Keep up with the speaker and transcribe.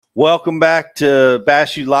Welcome back to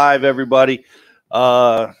Bash You Live, everybody. It's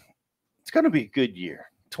going to be a good year.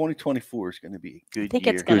 2024 is going to be a good year. I think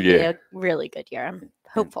it's going to be a really good year. I'm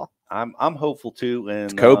hopeful. I'm hopeful too.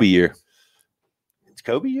 And it's Kobe year. It's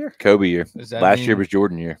Kobe year. Kobe year. Last year was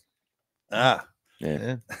Jordan year. Yeah.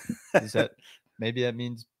 Is that maybe that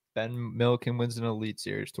means Ben Milliken wins an Elite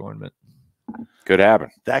Series tournament? Could happen.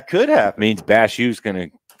 That could happen. Means Bash U's going to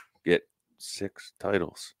get 6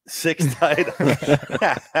 titles. 6 titles.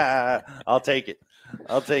 I'll take it.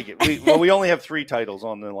 We only have 3 titles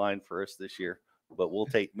on the line for us this year, but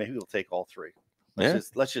maybe we'll take all 3.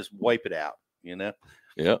 Let's just wipe it out,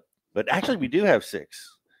 Yeah. But actually, we do have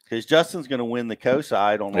 6 because Justin's going to win the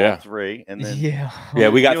co-side on all 3, and then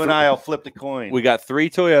we got you and I'll flip the coin. We got 3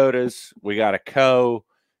 Toyotas, we got a co,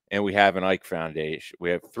 and we have an Ike Foundation. We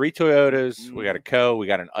have 3 Toyotas, we got a co, we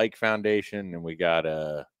got an Ike Foundation, and we got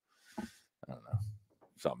a I don't know,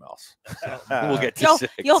 something else. We'll get to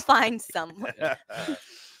 6. You'll find some.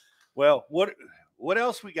 Well, what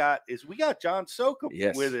else we got is we got John Soukup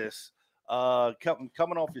with us,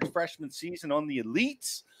 coming off his freshman season on the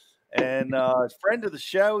Elites, and friend of the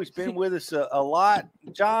show. He's been with us a lot.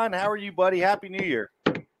 John, how are you, buddy? Happy New Year.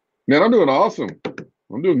 Man, I'm doing awesome.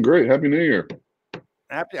 I'm doing great. Happy New Year.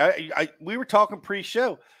 We were talking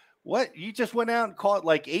pre-show. What, you just went out and caught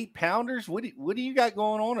like 8-pounders? What do you got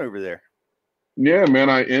going on over there? Yeah, man,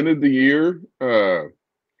 I ended the year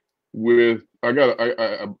with a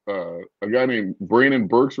guy named Brandon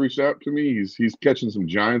Burks reached out to me. He's catching some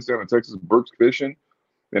giants down in Texas, Burks Fishing,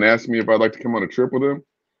 and asked me if I'd like to come on a trip with him.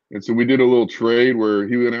 And so we did a little trade where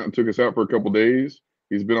he went out and took us out for a couple days.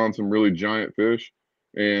 He's been on some really giant fish,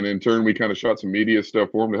 and in turn we kind of shot some media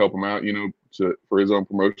stuff for him to help him out, for his own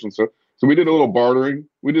promotion. So we did a little bartering.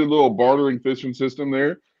 We did a little bartering fishing system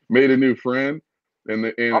there. Made a new friend. And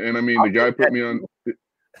I mean, the guy put me on.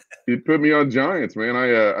 He put me on giants, man.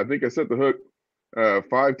 I think I set the hook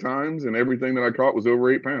 5 times, and everything that I caught was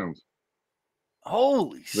over 8 pounds.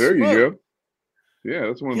 Holy! There you go. Yeah,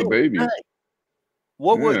 that's one of the babies.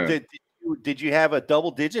 What was did you have a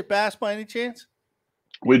double-digit bass by any chance?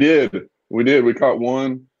 We did. We caught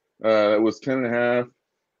one that was 10.5.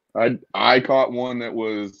 I caught one that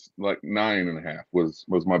was like 9.5. Was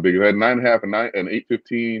my biggest. I had 9.5 and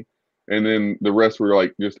 8.15. And then the rest were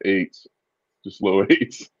like just 8s, just low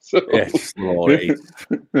 8s. So low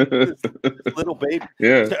 8s. Little baby.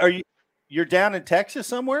 Yeah. So you're down in Texas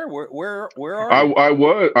somewhere? Where are you?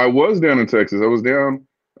 I was down in Texas. I was down.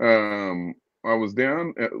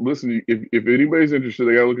 Listen, if anybody's interested,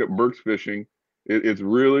 they gotta look at Burks Fishing. It's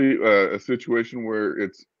really a situation where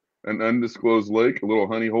it's an undisclosed lake, a little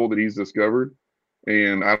honey hole that he's discovered,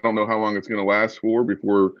 and I don't know how long it's going to last for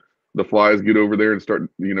before the flies get over there and start,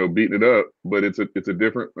 beating it up. But it's a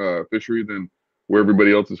different fishery than where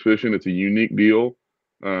everybody else is fishing. It's a unique deal.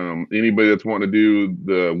 Anybody that's wanting to do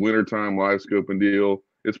the wintertime live scoping deal,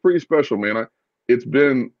 it's pretty special, man. It's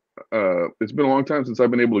been a long time since I've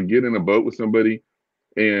been able to get in a boat with somebody,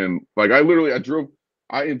 and like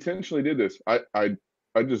I intentionally did this. I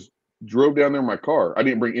just drove down there in my car. I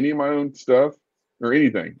didn't bring any of my own stuff or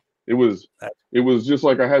anything. It was just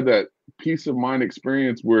like I had that peace of mind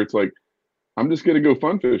experience where it's like, I'm just going to go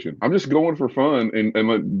fun fishing. I'm just going for fun and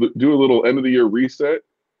do a little end of the year reset.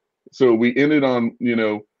 So we ended on,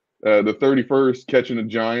 the 31st catching the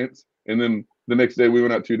giants. And then the next day we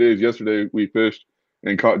went out 2 days. Yesterday we fished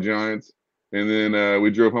and caught giants. And then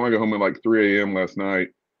we drove home. I got home at like 3 a.m. last night.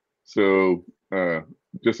 So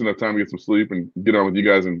just enough time to get some sleep and get on with you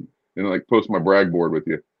guys and like post my brag board with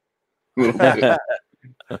you.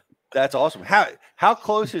 That's awesome. How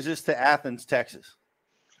close is this to Athens, Texas?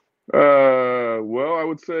 Well, I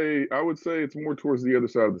would say it's more towards the other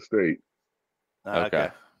side of the state. Okay.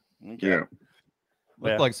 Yeah.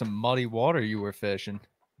 Looked like some muddy water you were fishing.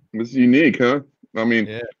 It's unique, huh? I mean,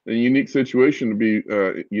 a unique situation to be,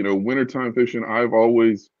 wintertime fishing. I've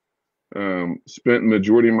always spent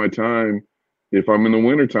majority of my time. If I'm in the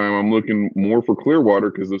wintertime, I'm looking more for clear water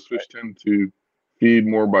because those fish tend to feed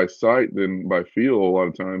more by sight than by feel a lot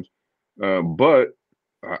of times. But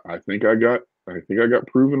I think I got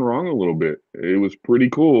proven wrong a little bit. It was pretty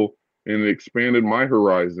cool, and it expanded my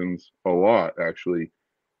horizons a lot, actually.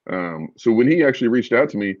 So when he actually reached out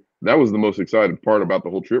to me, that was the most exciting part about the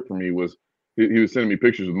whole trip for me. Was he was sending me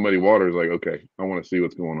pictures of muddy waters. Like, okay, I want to see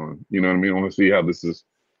what's going on. You know what I mean? I want to see how this is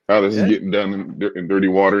getting done in dirty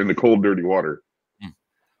water, in the cold, dirty water.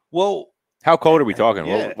 Well, how cold are we talking?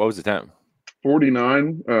 Yeah. What was the temp?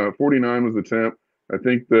 49. 49 was the temp. I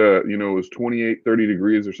think it was 28, 30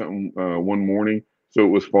 degrees or something one morning. So it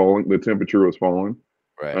was falling. The temperature was falling.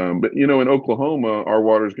 Right. But in Oklahoma, our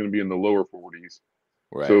water is going to be in the lower 40s.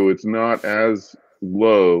 Right. So it's not as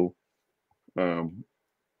low,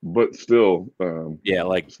 but still, yeah,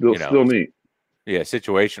 like still neat. Yeah,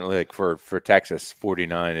 situationally, like for Texas,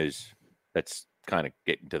 49 that's kind of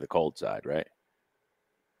getting to the cold side, right?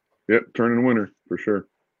 Yep, turning winter for sure.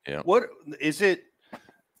 Yeah. What is it?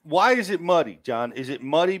 Why is it muddy, John? Is it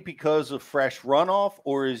muddy because of fresh runoff,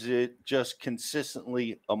 or is it just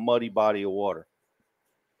consistently a muddy body of water?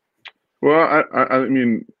 Well, I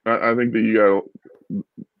mean, I think that you got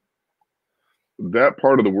that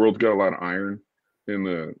part of the world's got a lot of iron in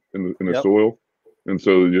the soil, and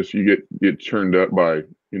so just you get churned up by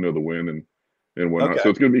the wind and whatnot. Okay. So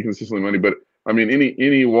it's going to be consistently muddy. But I mean,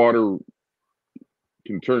 any water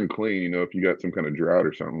can turn clean, if you got some kind of drought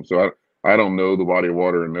or something. So I don't know the body of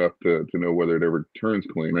water enough to know whether it ever turns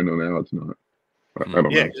clean. I know now it's not. I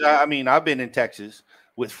don't know. I mean, I've been in Texas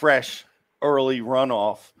with fresh early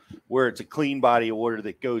runoff where it's a clean body of water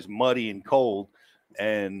that goes muddy and cold,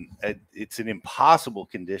 and it's an impossible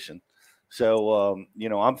condition. So,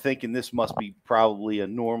 I'm thinking this must be probably a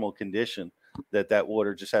normal condition that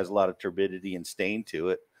water just has a lot of turbidity and stain to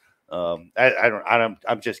it. I'm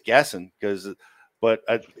just guessing but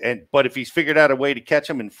if he's figured out a way to catch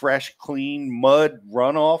them in fresh, clean mud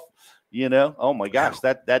runoff, oh my gosh,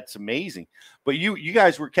 that's amazing. But you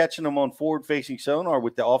guys were catching them on forward-facing sonar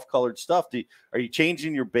with the off-colored stuff. Are you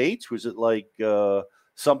changing your baits? Was it like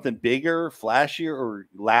something bigger, flashier, or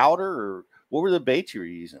louder, or what were the baits you were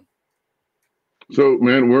using? So,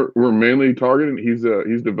 man, we're mainly targeting. He's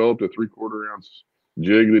developed a 3/4 ounce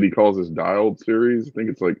jig that he calls his dialed series. I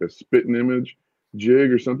think it's like a spitting image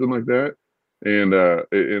jig or something like that. And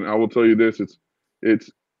I will tell you this: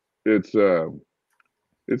 it's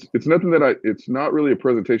nothing that it's not really a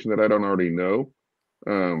presentation that I don't already know.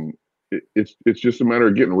 It's just a matter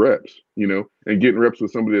of getting reps, and getting reps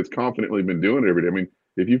with somebody that's confidently been doing it every day. I mean,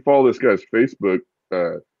 if you follow this guy's Facebook,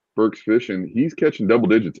 Burke's Fishing, he's catching double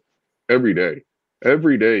digits every day.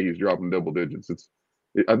 Every day he's dropping double digits.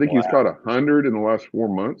 I think he's caught 100 in the last 4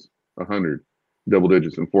 months. 100 double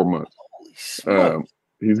digits in 4 months. Holy smokes.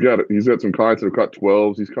 He's got some clients that have caught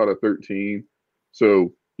 12s. He's caught a 13.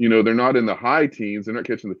 So, they're not in the high teens. They're not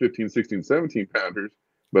catching the 15, 16, 17 pounders.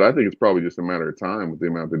 But I think it's probably just a matter of time with the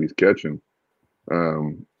amount that he's catching.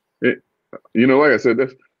 Like I said,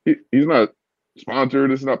 he's not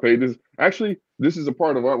sponsored. This is not paid. This is a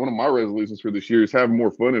part of one of my resolutions for this year is having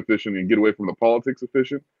more fun in fishing and get away from the politics of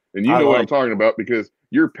fishing. And what I'm talking about because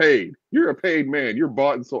you're paid. You're a paid man. You're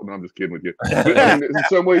bought and sold. No, I'm just kidding with you. But I mean, in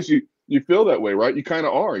some ways, you feel that way, right? You kind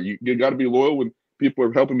of are. You got to be loyal when people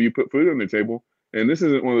are helping you put food on their table. And this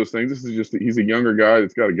isn't one of those things. This is just he's a younger guy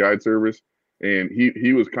that's got a guide service, and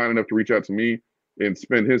he was kind enough to reach out to me and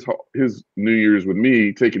spend his New Year's with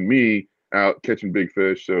me, taking me out catching big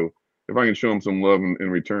fish. So if I can show him some love in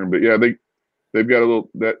return, but yeah, they've got a little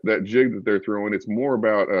that jig that they're throwing. It's more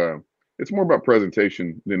about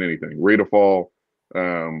presentation than anything. Rate of fall,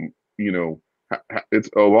 it's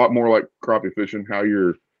a lot more like crappie fishing. How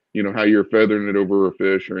you're feathering it over a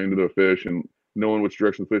fish or into the fish and knowing which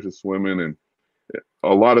direction the fish is swimming, and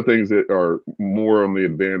a lot of things that are more on the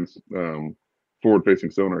advanced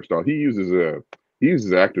forward-facing sonar style. He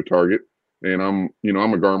uses active target, and I'm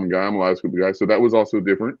a Garmin guy. I'm a live scoop guy, so that was also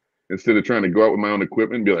different. Instead of trying to go out with my own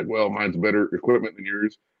equipment and be like, well, mine's better equipment than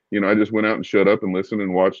yours. I just went out and shut up and listened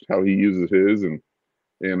and watched how he uses his, and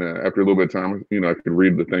after a little bit of time, I could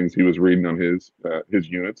read the things he was reading on his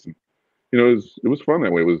units, and it was fun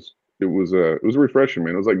that way. It was refreshing,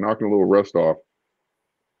 man. It was like knocking a little rust off.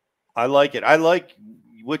 I like it. I like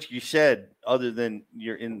what you said, other than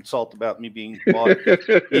your insult about me being bought.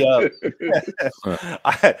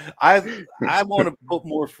 I want to put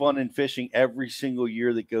more fun in fishing every single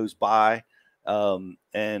year that goes by, and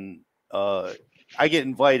I get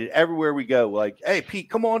invited everywhere we go. Like, hey, Pete,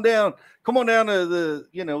 come on down to the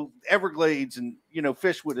Everglades and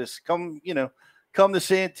fish with us. Come to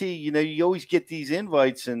Santee. You always get these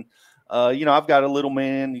invites, and I've got a little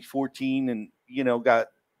man. He's 14, and got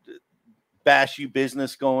Bash U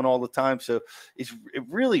business going all the time. So it's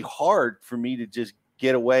really hard for me to just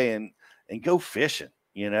get away and go fishing,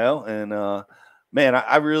 and man,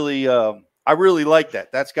 I really like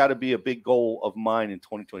that. That's got to be a big goal of mine in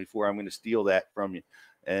 2024. I'm going to steal that from you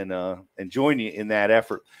and join you in that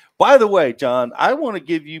effort. By the way, John, I want to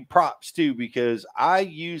give you props too, because I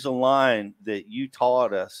use a line that you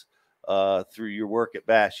taught us through your work at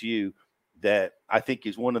Bash U that I think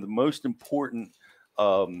is one of the most important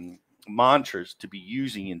mantras to be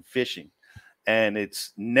using in fishing, and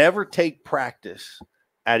it's never take practice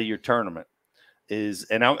out of your tournament.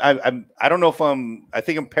 And I don't know if I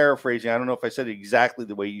think I'm paraphrasing. I don't know if I said it exactly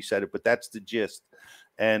the way you said it, but that's the gist.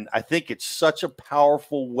 And I think it's such a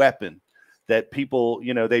powerful weapon that people,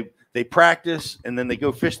 you know, they practice and then they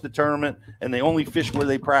go fish the tournament and they only fish where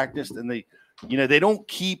they practiced, and they, you know, they don't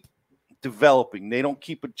keep developing, they don't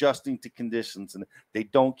keep adjusting to conditions, and they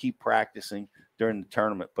don't keep practicing during the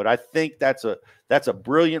tournament. But I think that's a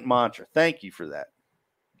brilliant mantra. Thank you for that.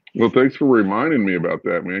 Well, thanks for reminding me about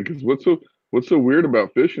that, man. Because what's so weird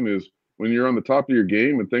about fishing is when you're on the top of your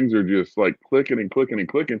game and things are just like clicking and clicking and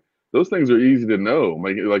clicking, those things are easy to know.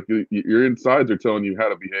 Like your insides are telling you how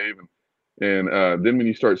to behave, and then when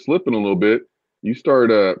you start slipping a little bit, you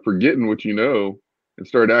start forgetting what you know and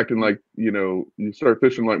start acting like, you know, you start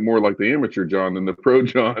fishing like more like the amateur John than the pro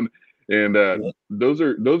John. And those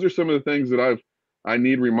are some of the things that I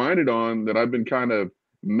need reminded on, that I've been kind of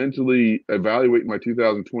mentally evaluating my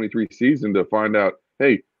 2023 season to find out,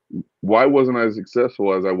 hey, why wasn't I as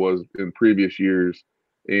successful as I was in previous years?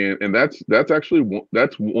 And that's actually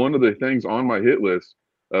that's one of the things on my hit list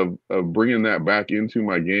of bringing that back into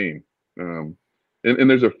my game. And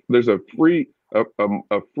there's a free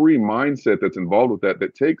mindset that's involved with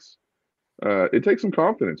that takes it takes some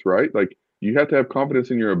confidence, right? Like, you have to have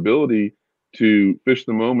confidence in your ability to fish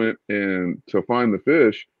the moment and to find the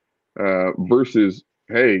fish, versus,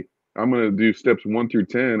 hey, I'm going to do steps 1 through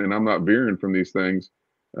 10 and I'm not veering from these things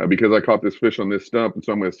because I caught this fish on this stump, and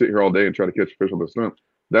so I'm going to sit here all day and try to catch a fish on the stump.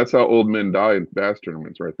 That's how old men die in bass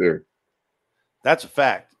tournaments, right there. That's a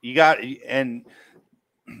fact. You got, and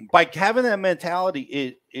by having that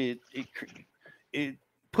mentality, it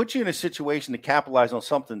puts you in a situation to capitalize on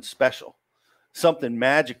something special, something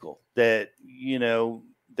magical that, you know,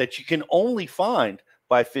 that you can only find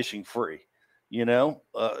by fishing free,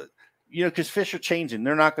 because fish are changing.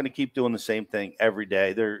 They're not going to keep doing the same thing every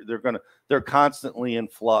day. They're constantly in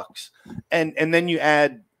flux. And then you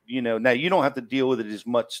add, now you don't have to deal with it as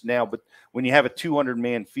much now, but when you have a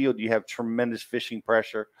 200-man field, you have tremendous fishing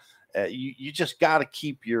pressure. You just got to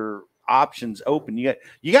keep your options open. You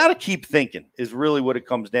got to keep thinking is really what it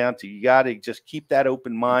comes down to. You got to just keep that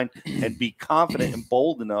open mind and be confident and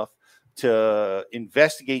bold enough to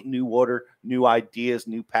investigate new water, new ideas,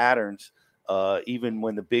 new patterns, even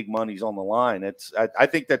when the big money's on the line. I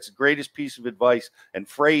think that's the greatest piece of advice, and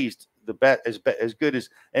phrased the best, as good as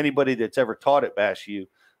anybody that's ever taught at Bass U.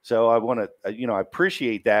 So I want to, I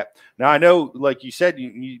appreciate that. Now, I know, like you said,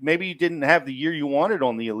 maybe you didn't have the year you wanted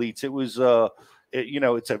on the elites. It was,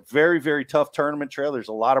 it's a very, very tough tournament trail. There's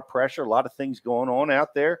a lot of pressure, a lot of things going on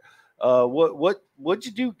out there. What'd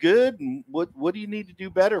you do good, and what do you need to do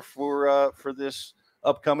better for this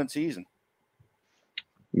upcoming season?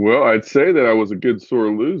 Well, I'd say that I was a good sore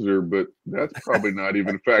loser, but that's probably not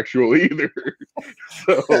even factual either.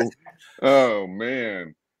 So, oh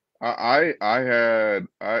man. I had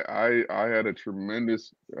a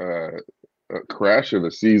tremendous crash of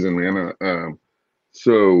a season, man.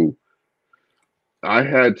 So I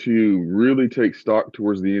had to really take stock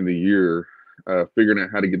towards the end of the year, figuring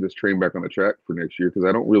out how to get this train back on the track for next year, because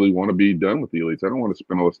I don't really want to be done with the elites. I don't want to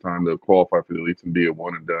spend all this time to qualify for the elites and be a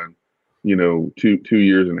one and done, 2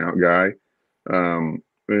 years and out guy.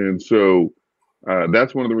 And so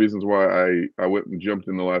that's one of the reasons why I went and jumped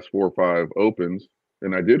in the last 4 or 5 opens.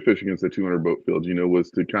 And I did fish against the 200 boat fields, was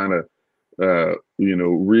to kind of,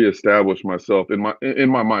 reestablish myself in my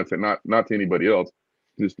mindset, not to anybody else,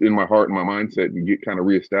 just in my heart and my mindset, and get kind of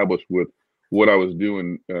reestablished with what I was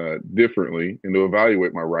doing differently, and to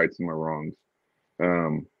evaluate my rights and my wrongs.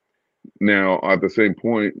 Now, at the same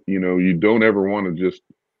point, you don't ever want to just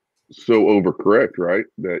so overcorrect, right,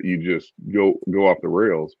 that you just go off the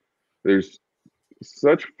rails. There's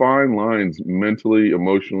such fine lines mentally,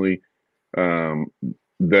 emotionally,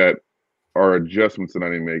 that are adjustments that I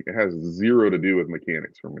need to make. It has zero to do with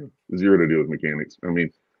mechanics for me. Zero to do with mechanics. I mean,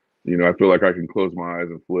 I feel like I can close my eyes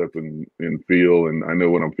and flip and feel, and I know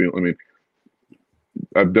what I'm feeling. I mean,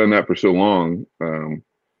 I've done that for so long.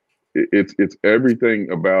 It's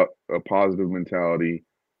everything about a positive mentality,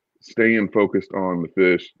 staying focused on the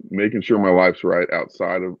fish, making sure my life's right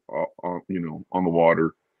outside of, on the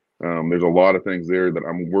water. There's a lot of things there that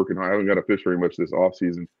I'm working on. I haven't got to fish very much this off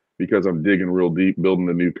season because I'm digging real deep, building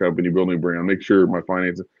a new company, building a brand, make sure my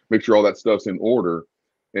finances, make sure all that stuff's in order.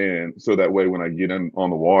 And so that way, when I get on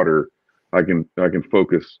the water, I can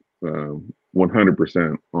focus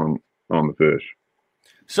 100% on the fish.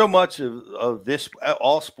 So much of this,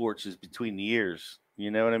 all sports, is between the ears.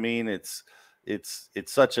 You know what I mean? It's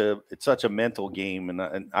such a mental game,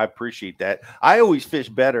 and I appreciate that. I always fish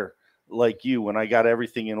better like you when I got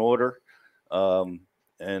everything in order.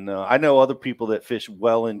 And I know other people that fish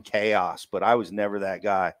well in chaos, but I was never that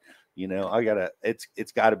guy.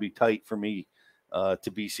 It's got to be tight for me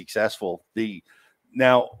to be successful.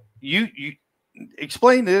 Now you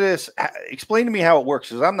explain to me how it works,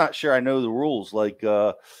 because I'm not sure I know the rules. Like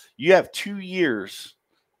you have 2 years,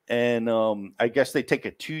 and I guess they take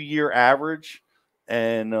a 2-year average,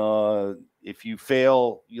 and if you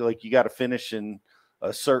fail, you got to finish in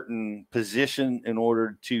a certain position in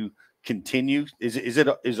order to continue. Is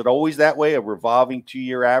it always that way, a revolving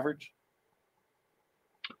 2-year average?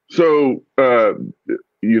 So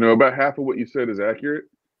about half of what you said is accurate.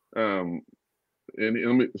 So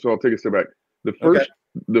I'll take a step back.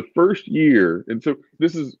 The first year, and so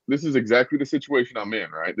this is exactly the situation I'm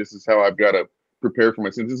in, right? This is how I've got to prepare for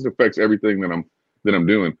myself. This affects everything that I'm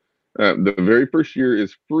doing. The very first year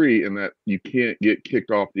is free in that you can't get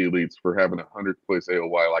kicked off the elites for having 100th place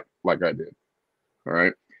AOY like I did. All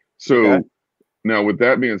right. So now, with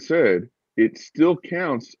that being said, it still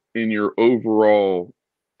counts in your overall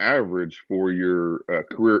average for your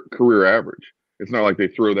career average. It's not like they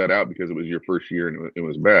throw that out because it was your first year and it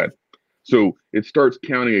was bad. So it starts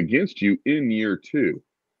counting against you in year 2.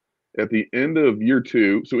 At the end of year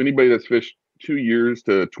 2, so anybody that's fished 2 years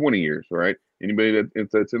to 20 years, all right? Anybody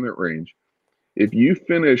that's in that range, if you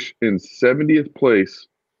finish in 70th place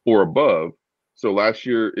or above, so last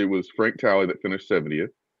year it was Frank Talley that finished 70th.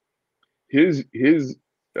 His is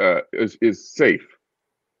safe.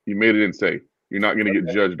 You made it in safe. You're not going to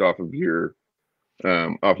get judged off of your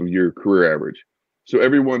career average. So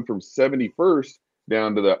everyone from 71st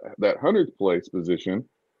down to that 100th place position,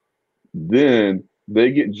 then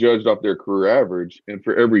they get judged off their career average, and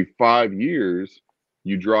for every 5 years,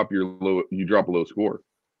 you drop a low score.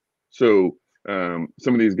 So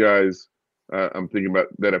some of these guys I'm thinking about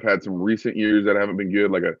that have had some recent years that haven't been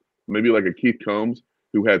good, maybe like a Keith Combs,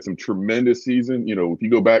 who had some tremendous season. If you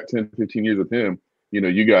go back 10, 15 years with him,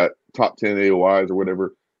 you got top 10 AOYs or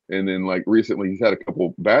whatever. And then recently he's had a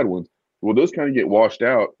couple bad ones. Well, those kind of get washed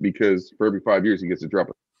out because for every 5 years he gets to drop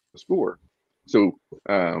a score. So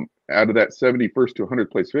out of that 71st to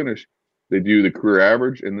 100th place finish, they do the career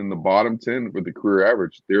average, and then the bottom 10 with the career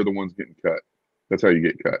average, they're the ones getting cut. That's how you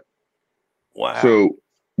get cut. Wow. So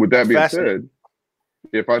with that being said,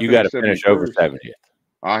 if I got to finish over 70th.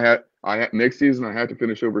 I had next season I had to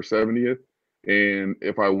finish over 70th, and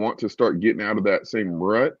if I want to start getting out of that same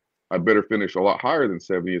rut, I better finish a lot higher than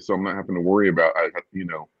 70th, so I'm not having to worry about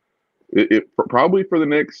it probably for the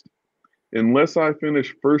next, unless I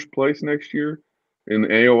finish first place next year in the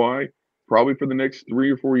AOI, probably for the next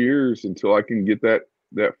 3 or 4 years until I can get that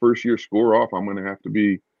first year score off, I'm going to have to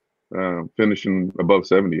be finishing above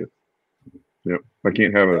 70th. Yep, I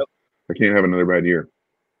can't have another bad year.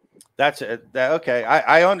 That's okay.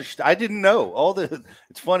 I understand. I didn't know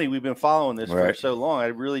it's funny. We've been following this for so long. I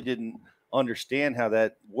really didn't understand how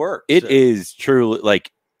that works. It is truly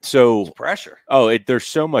it's pressure. There's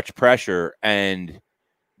so much pressure, and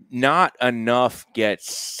not enough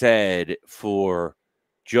gets said for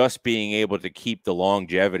just being able to keep the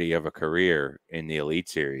longevity of a career in the Elite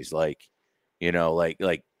Series.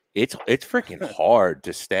 It's freaking hard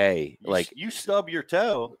to stay. You stub your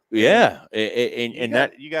toe. Yeah, and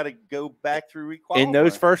you got to go back through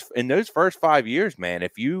requalifying. In those first 5 years, man.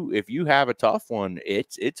 If you have a tough one,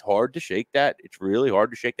 it's hard to shake that. It's really hard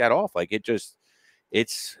to shake that off.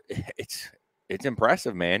 It's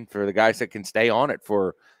impressive, man, for the guys that can stay on it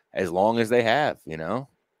for as long as they have.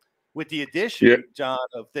 With the addition, John,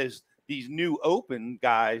 of these new open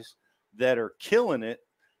guys that are killing it.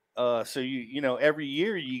 So every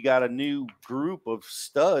year you got a new group of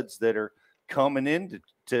studs that are coming in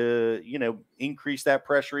to increase that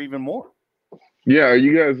pressure even more. Yeah, are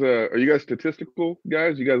you guys statistical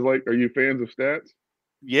guys? Are you fans of stats?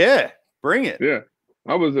 Yeah, bring it. Yeah,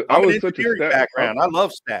 I was such a stat background. I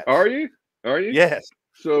love stats. Are you? Yes.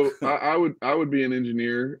 So I would be an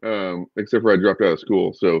engineer, except for I dropped out of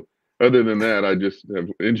school. So other than that, I just have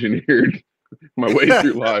engineered my way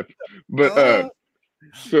through life. But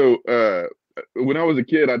so when I was a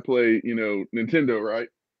kid, I'd play, Nintendo, right?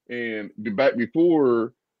 And back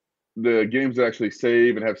before the games actually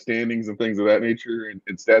save and have standings and things of that nature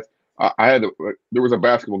and stats, there was a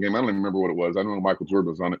basketball game. I don't even remember what it was. I don't know Michael Jordan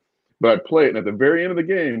was on it, but I'd play it. And at the very end of the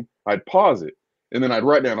game, I'd pause it. And then I'd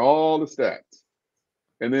write down all the stats.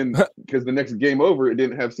 And then because the next game over, it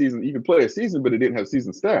didn't have season. You could play a season, but it didn't have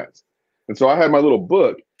season stats. And so I had my little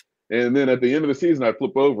book. And then at the end of the season, I'd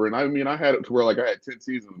flip over. And I had it to where I had 10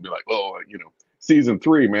 seasons and be like, season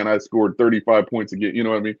 3, man, I scored 35 points again. You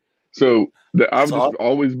know what I mean? So I've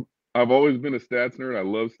always been a stats nerd. I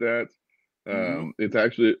love stats. It's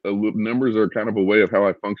actually numbers are kind of a way of how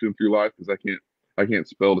I function through life because I can't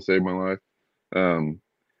spell to save my life.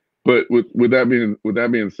 But with that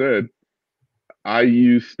being said, I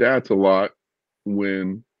use stats a lot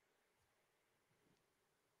when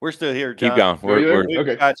We're still here, John. Keep going. We're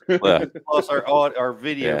okay. Plus our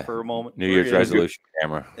video for a moment. New Year's resolution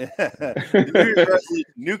camera. New Year's resolution,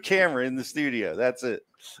 new camera in the studio. That's it.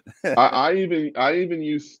 I even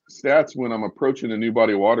use stats when I'm approaching a new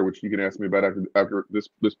body of water, which you can ask me about after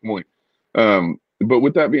this point. But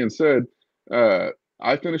with that being said,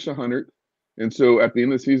 I finished 100th, and so at the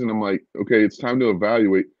end of the season, I'm like, okay, it's time to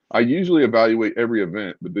evaluate. I usually evaluate every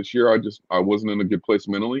event, but this year I wasn't in a good place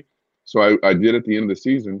mentally. So I did at the end of the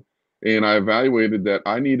season, and I evaluated that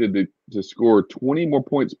I needed to score 20 more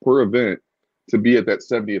points per event to be at that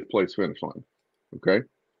 70th place finish line. Okay.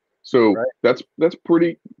 So that's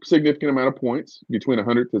pretty significant amount of points between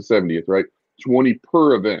 100th to 70th, right? 20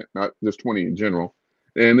 per event, not just 20 in general.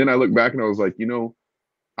 And then I look back and I was like,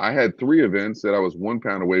 I had 3 events that I was 1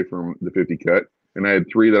 pound away from the 50 cut. And I had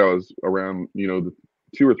 3 that I was around, the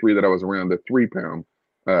 2 or 3 that I was around the 3 pound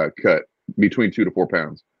cut, between 2 to 4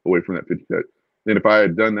 pounds away from that 50 cut. And if I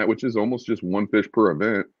had done that, which is almost just 1 fish per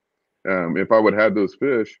event, if I would have had those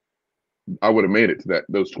fish, I would have made it to that.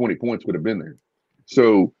 Those 20 points would have been there.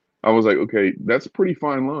 So I was like, okay, that's a pretty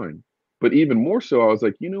fine line. But even more so, I was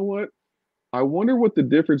like, you know what? I wonder what the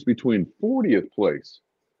difference between 40th place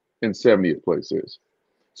and 70th place is.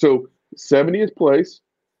 So 70th place,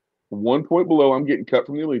 1 point below, I'm getting cut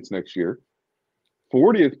from the elites next year.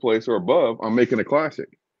 40th place or above, I'm making a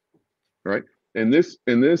classic, right? And this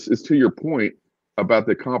is to your point about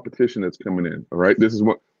the competition that's coming in. All right, this is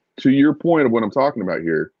what, to your point of what I'm talking about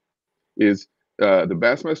here, is the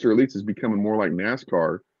Bassmaster Elites is becoming more like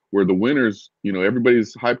NASCAR, where the winners,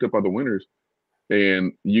 everybody's hyped up on the winners,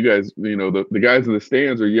 and you guys, the guys in the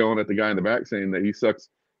stands are yelling at the guy in the back saying that he sucks.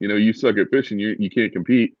 You suck at fishing, you can't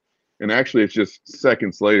compete. And actually, it's just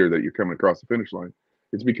seconds later that you're coming across the finish line.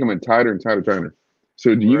 It's becoming tighter and tighter.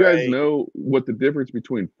 So do you guys know what the difference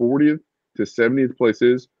between 40th to 70th place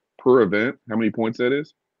is per event? How many points that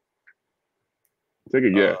is? Take a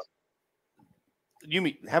guess. You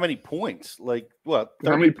mean how many points? Like what?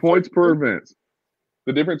 30, how many points per event?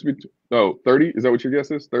 The difference between 30? Is that what your guess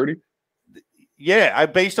is? 30? Yeah,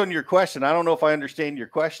 based on your question. I don't know if I understand your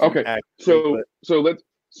question. Okay. Actually,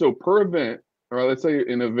 so per event, all right, let's say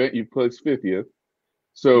an event you place 50th.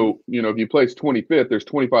 So, if you place 25th, there's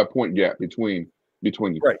 25-point gap between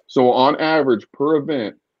you. Right. So on average per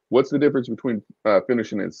event, what's the difference between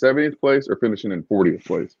finishing in 70th place or finishing in 40th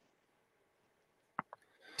place?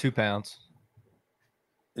 2 pounds.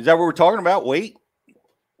 Is that what we're talking about? Weight?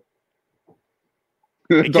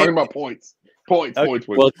 Talking about points. Points.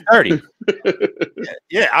 Well, it's 30.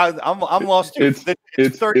 Yeah, I'm lost too.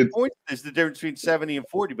 It's 30 points is the difference between 70 and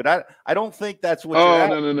 40, but I don't think that's what you're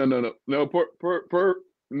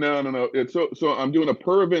no. No. It's so I'm doing a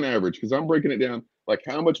per event average because I'm breaking it down like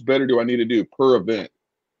how much better do I need to do per event,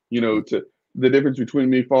 to the difference between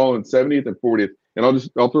me falling 70th and 40th. And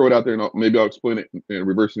I'll throw it out there and maybe I'll explain it and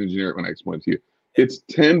reverse engineer it when I explain it to you. It's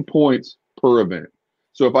 10 points per event.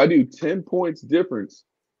 So if I do 10 points difference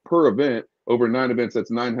per event over 9 events,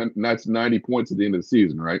 that's 90 points at the end of the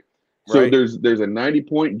season, right? So there's a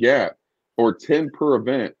 90-point gap or 10 per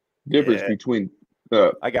event difference between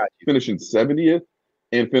finishing 70th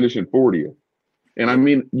and finishing 40th. And I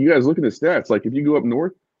mean, you guys look at the stats. Like if you go up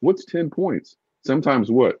north, what's 10 points?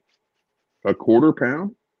 Sometimes what? A quarter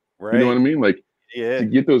pound? Right. You know what I mean? Like to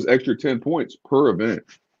get those extra 10 points per event.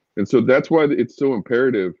 And so that's why it's so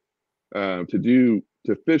imperative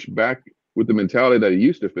to fish back with the mentality that I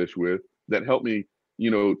used to fish with that helped me,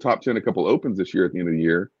 top 10 a couple opens this year at the end of the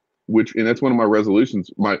year, and that's one of my resolutions.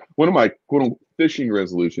 One of my quote unquote fishing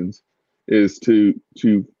resolutions is to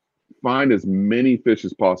find as many fish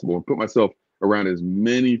as possible and put myself around as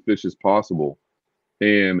many fish as possible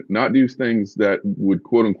and not do things that would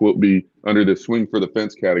quote unquote be under the swing for the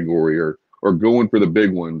fence category or going for the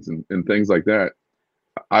big ones and things like that.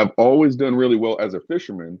 I've always done really well as a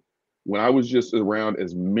fisherman when I was just around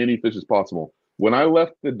as many fish as possible. When I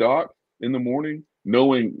left the dock in the morning,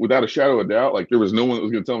 knowing without a shadow of a doubt, like there was no one that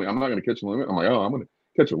was going to tell me I'm not going to catch a limit. I'm like, oh, I'm going to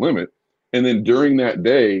catch a limit. And then during that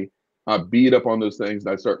day, I beat up on those things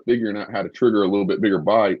and I start figuring out how to trigger a little bit bigger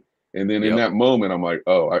bite. And then in that moment, I'm like,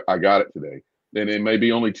 oh, I got it today. And it may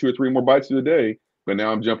be only 2 or 3 more bites of the day, but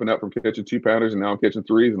now I'm jumping up from catching 2-pounders and now I'm catching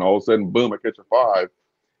 3s. And all of a sudden, boom, I catch a 5.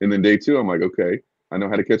 And then day 2, I'm like, okay, I know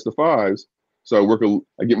how to catch the 5s. So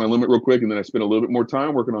I get my limit real quick, and then I spend a little bit more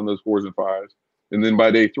time working on those 4s and 5s. And then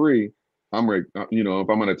by day 3, I'm ready. If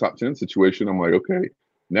I'm in a top 10 situation, I'm like, okay,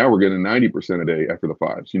 now we're getting 90% a day after the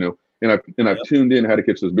 5s. And I've tuned in how to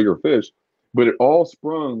catch those bigger fish. But it all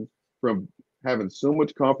sprung from having so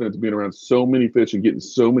much confidence, being around so many fish and getting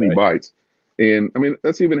so many bites. And I mean,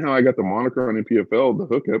 that's even how I got the moniker on NPFL, the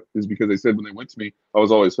hookup, is because they said when they went to me, I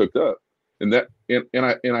was always hooked up. And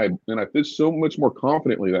I fish so much more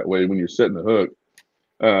confidently that way when you're setting the hook.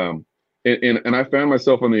 And I found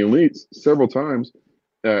myself on the elites several times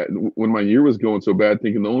when my year was going so bad,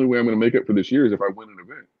 thinking the only way I'm going to make up for this year is if I win an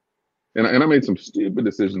event. And I made some stupid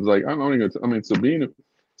decisions. Like I'm not even. I mean, Sabine,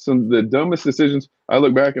 some of the dumbest decisions. I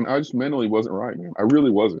look back and I just mentally wasn't right, man. I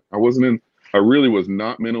really wasn't. I really was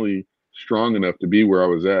not mentally strong enough to be where I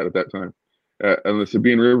was at that time. On the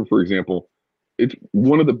Sabine River, for example, it's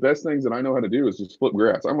one of the best things that I know how to do is just flip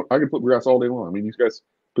grass. I can flip grass all day long. I mean, these guys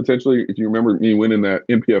potentially, if you remember me winning that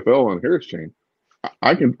NPFL on Harris Chain,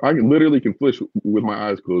 I can literally fish with my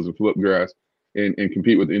eyes closed and flip grass and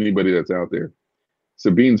compete with anybody that's out there.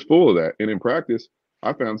 Sabine's full of that. And in practice,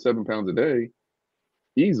 I found 7 pounds a day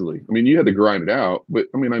easily. I mean, you had to grind it out, but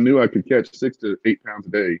I mean, I knew I could catch 6 to 8 pounds a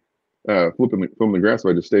day flipping the grass if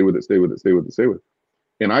I just stay with it.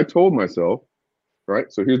 And I told myself,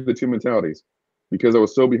 right, so here's the two mentalities. Because I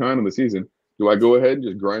was so behind in the season, do I go ahead and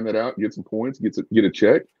just grind that out, get some points, get a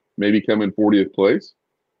check, maybe come in 40th place?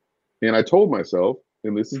 And I told myself,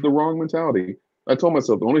 and this is the wrong mentality, I told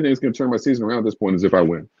myself the only thing that's going to turn my season around at this point is if I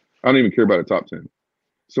win. I don't even care about a top 10.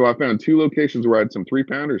 So I found 2 locations where I had some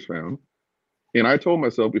 3-pounders found. And I told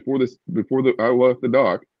myself before I left the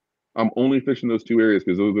dock, I'm only fishing those 2 areas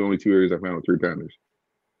because those are the only 2 areas I found with 3-pounders.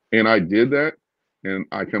 And I did that, and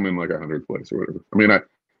I come in like 100th place or whatever. I mean,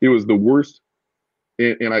 it was the worst.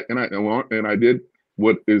 And I did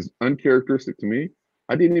what is uncharacteristic to me.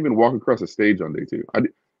 I didn't even walk across a stage on day 2.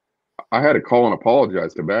 I had to call and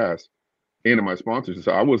apologize to Bass and to my sponsors to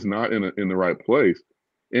say I was not in the right place,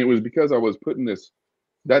 and it was because I was putting this.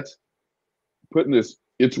 It's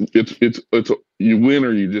you win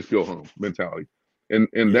or you just go home mentality, and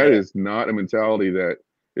that is not a mentality that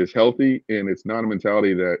is healthy, and it's not a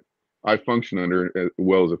mentality that I function under as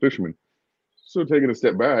well as a fisherman. So taking a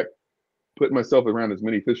step back, putting myself around as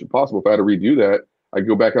many fish as possible. If I had to redo that, I'd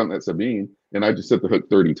go back out in that Sabine and I'd just set the hook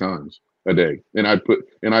 30 times a day. And I'd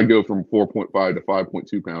go from 4.5 to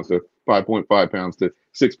 5.2 pounds to 5.5 pounds to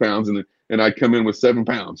 6 pounds. And I'd come in with 7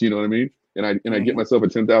 pounds, you know what I mean? And I'd get myself a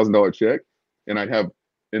 $10,000 check, and I'd have,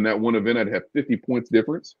 in that one event, I'd have 50 points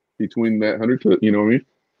difference between that 100 to, you know what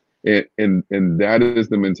I mean? And that is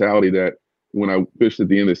the mentality that when I fished at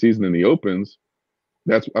the end of the season in the opens,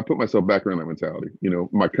 I put myself back around that mentality. You know,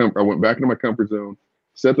 I went back into my comfort zone,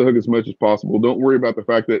 set the hook as much as possible. Don't worry about the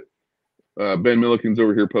fact that Ben Milliken's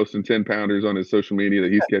over here posting 10-pounders on his social media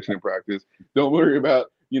that he's catching in practice. Don't worry about,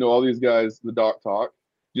 all these guys, the dock talk.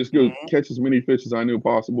 Just go catch as many fish as I knew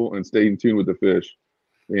possible and stay in tune with the fish.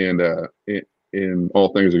 And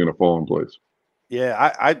all things are going to fall in place.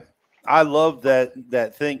 Yeah, I love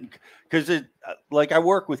that thing, because it, like, I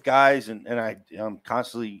work with guys and I'm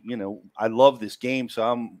constantly, I love this game,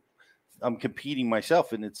 so I'm competing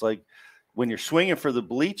myself, and it's like when you're swinging for the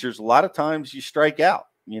bleachers, a lot of times you strike out.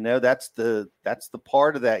 That's the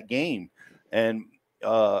part of that game, and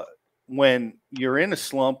when you're in a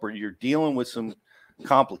slump or you're dealing with some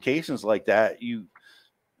complications like that, you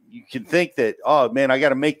can think that, oh man, I got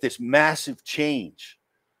to make this massive change.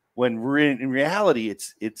 When in reality,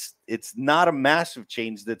 it's not a massive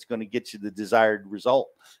change that's going to get you the desired result.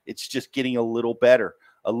 It's just getting a little better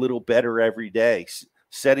every day,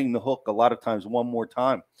 setting the hook a lot of times one more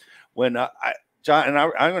time. When John, and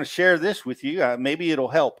I'm going to share this with you. Maybe it'll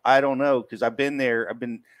help. I don't know, because I've been there. I've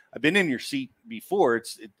been in your seat before.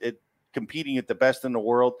 It's competing at the best in the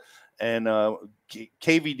world, and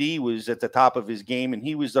KVD was at the top of his game, and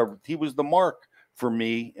he was the mark for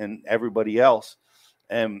me and everybody else.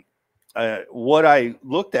 And what I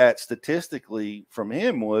looked at statistically from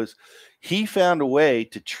him was he found a way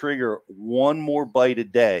to trigger one more bite a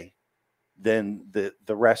day than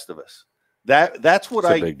the rest of us. That's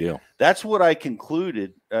a big deal. That's what I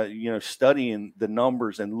concluded, studying the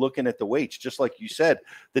numbers and looking at the weights. Just like you said,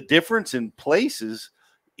 the difference in places,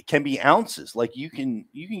 it can be ounces. Like you can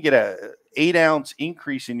get a 8-ounce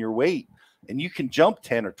increase in your weight, and you can jump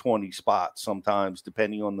 10 or 20 spots sometimes,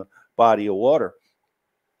 depending on the body of water.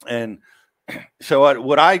 And so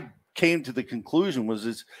what I came to the conclusion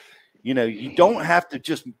was you don't have to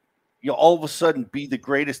just, all of a sudden be the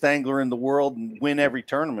greatest angler in the world and win every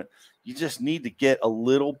tournament. You just need to get a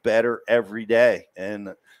little better every day.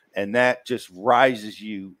 And that just rises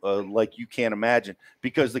you like you can't imagine,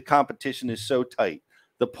 because the competition is so tight.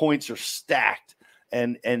 The points are stacked,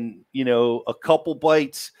 and a couple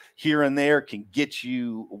bites here and there can get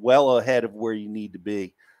you well ahead of where you need to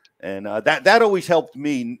be. And that always helped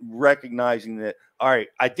me, recognizing that, all right,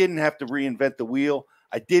 I didn't have to reinvent the wheel.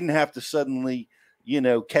 I didn't have to suddenly,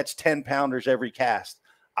 catch 10-pounders every cast.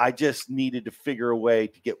 I just needed to figure a way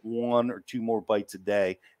to get 1 or 2 more bites a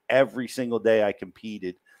day every single day I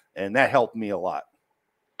competed. and that helped me a lot.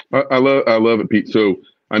 I love it, Pete. So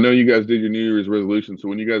I know you guys did your New Year's resolution. So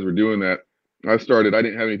when you guys were doing that, I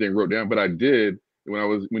didn't have anything wrote down, but I did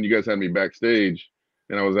when you guys had me backstage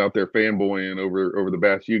and I was out there fanboying over the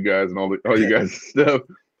Bass U guys and all you guys stuff.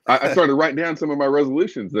 I started writing down some of my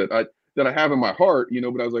resolutions that I have in my heart,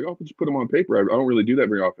 but I was like, oh, just put them on paper. I don't really do that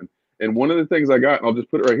very often. And one of the things I got, and I'll just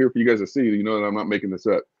put it right here for you guys to see, that I'm not making this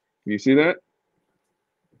up. Can you see that?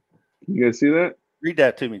 Can you guys see that? Read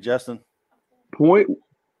that to me, Justin.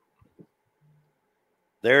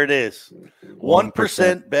 There it is.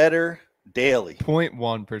 1% better daily.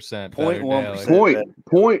 0.1% better 0.1%.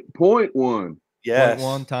 Point one. Yes.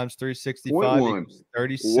 0.1 times 365 equals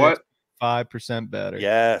 36.5% better.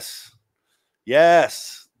 Yes.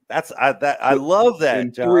 I love that.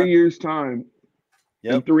 In John. 3 years' time.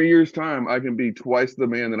 Yep. In 3 years' time, I can be twice the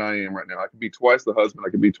man that I am right now. I can be twice the husband. I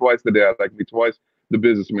can be twice the dad. I can be twice the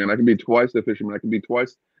businessman. I can be twice the fisherman. I can be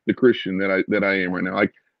twice the Christian that I am right now.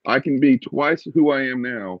 I can be twice who I am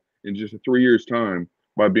now in just 3 years' time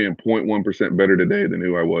by being 0.1% better today than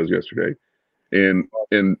who I was yesterday. And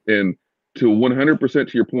to 100%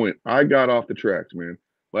 to your point, I got off the tracks, man.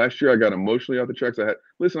 Last year I got emotionally off the tracks. I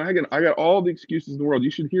got all the excuses in the world. You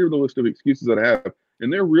should hear the list of excuses that I have,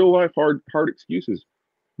 and they're real life hard excuses.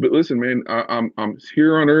 But listen, man, I'm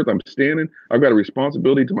here on earth. I'm standing. I've got a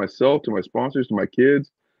responsibility to myself, to my sponsors, to my kids,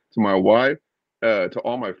 to my wife, to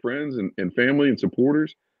all my friends and family and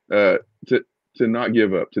supporters, to not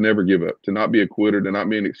give up, to never give up, to not be a quitter, to not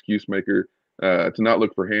be an excuse maker, to not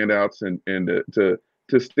look for handouts, and to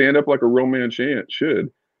stand up like a real man should.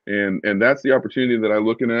 And that's the opportunity that I'm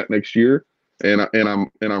looking at next year. And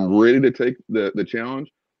I'm ready to take the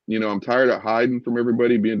challenge. I'm tired of hiding from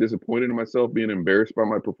everybody, being disappointed in myself, being embarrassed by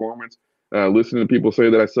my performance, listening to people say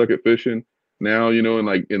that I suck at fishing now,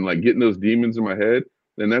 and getting those demons in my head.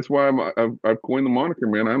 And that's why I've coined the moniker,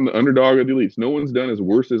 man. I'm the underdog of the elites. No one's done as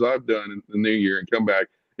worse as I've done in their year and come back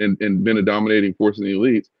and been a dominating force in the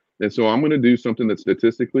elites. And so I'm going to do something that's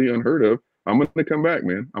statistically unheard of. I'm going to come back,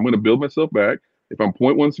 man. I'm going to build myself back. If I'm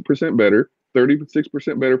 0.1% better,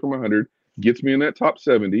 36% better from 100, gets me in that top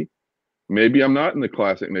 70. Maybe I'm not in the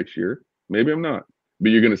Classic next year. Maybe I'm not.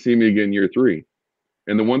 But you're going to see me again year 3.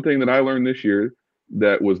 And the one thing that I learned this year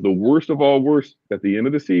that was the worst of all worst at the end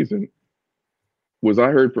of the season was I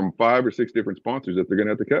heard from 5 or 6 different sponsors that they're going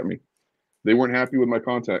to have to cut me. They weren't happy with my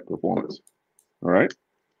contact performance. All right.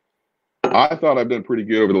 I thought I've done pretty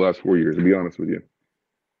good over the last 4 years, to be honest with you.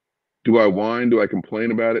 Do I whine? Do I complain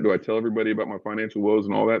about it? Do I tell everybody about my financial woes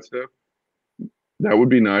and all that stuff? That would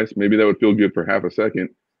be nice. Maybe that would feel good for half a second.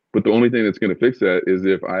 But the only thing that's going to fix that is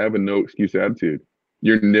if I have a no excuse attitude.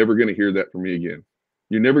 You're never going to hear that from me again.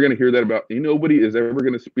 You're never going to hear that about nobody is ever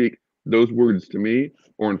going to speak those words to me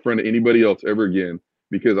or in front of anybody else ever again,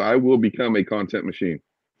 because I will become a content machine.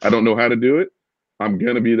 I don't know how to do it. I'm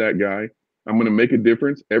going to be that guy. I'm going to make a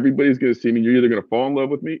difference. Everybody's going to see me. You're either going to fall in love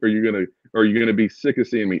with me or you're going to be sick of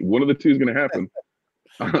seeing me. One of the two is going to happen.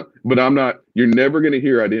 But I'm not. You're never going to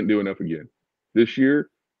hear I didn't do enough again. This year,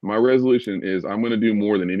 my resolution is I'm going to do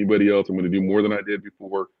more than anybody else. I'm going to do more than I did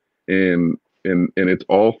before. And it's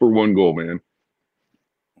all for one goal, man.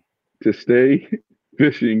 To stay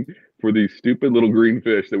fishing for these stupid little green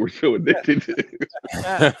fish that we're so addicted to.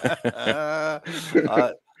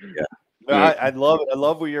 I love it. I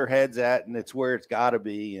love where your head's at, and it's where it's got to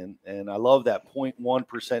be. And I love that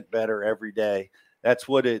 0.1% better every day. That's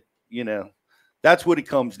what it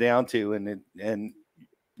comes down to. And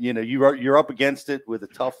you're up against it with a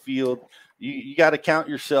tough field. You got to count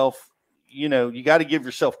yourself. You got to give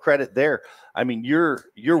yourself credit there. I mean, you're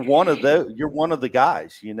one of the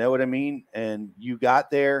guys, you know what I mean? And you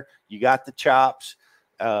got there, you got the chops.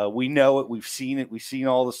 We know it. We've seen it. We've seen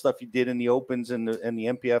all the stuff you did in the opens and the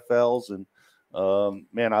MPFLs. And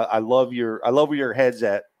man, I love where your head's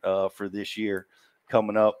at for this year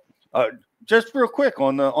coming up. Just real quick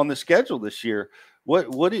on the schedule this year.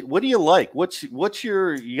 What do you like? What's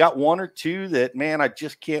you got one or two that, man, I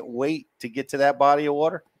just can't wait to get to that body of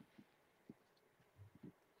water?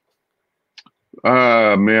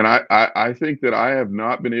 Man, I think that I have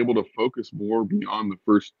not been able to focus more beyond the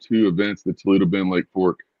first 2 events, the Toledo Bend Lake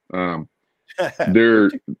Fork. They're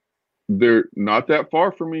not that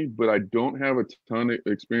far from me, but I don't have a ton of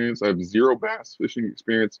experience. I have 0 bass fishing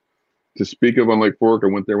experience to speak of on Lake Fork. I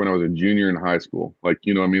went there when I was a junior in high school. And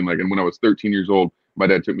when I was 13 years old, my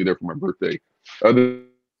dad took me there for my birthday. Other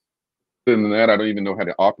than that, I don't even know how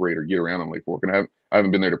to operate or get around on Lake Fork, and I haven't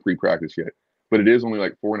been there to pre-practice yet. But it is only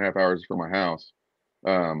like 4.5 hours from my house.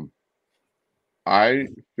 I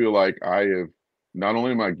feel like I have, not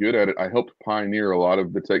only am I good at it, I helped pioneer a lot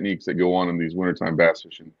of the techniques that go on in these wintertime bass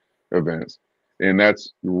fishing events. and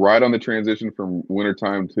that's right on the transition from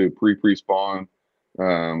wintertime to pre-spawn.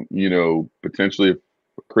 You know, potentially a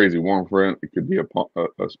crazy warm front, it could be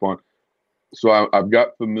a spawn. So I've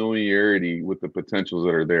got familiarity with the potentials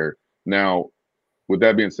that are there. Now, with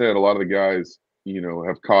that being said, a lot of the guys, you know,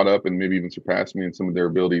 have caught up and maybe even surpassed me in some of their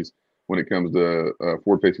abilities when it comes to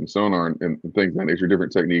forward-facing sonar and things of that nature,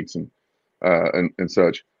 different techniques and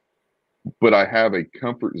such. But I have a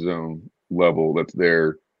comfort zone level that's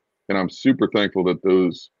there, and I'm super thankful that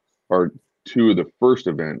those are two of the first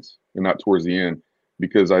events and not towards the end,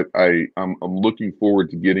 because I'm looking forward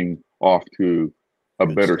to getting off to a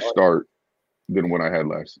better start than what I had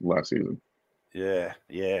last season. Yeah,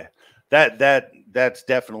 yeah. That's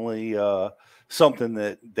definitely something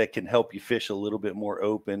that can help you fish a little bit more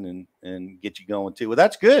open and get you going too. Well,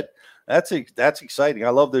 that's good. That's exciting. I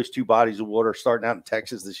love those two bodies of water. Starting out in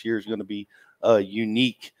Texas this year is going to be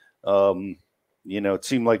unique. You know, it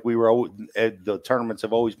seemed like the tournaments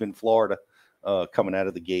have always been Florida coming out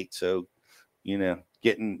of the gate. So, you know,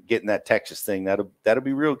 getting that Texas thing, that'll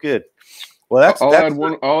be real good. Well, I'll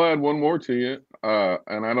add one more to you,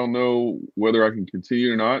 and I don't know whether I can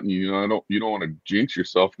continue or not. And you know, you don't want to jinx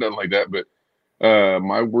yourself, nothing like that. But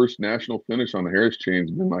my worst national finish on the Harris chain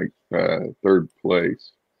has been like 3rd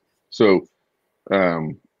place. So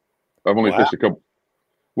I've only fished a couple.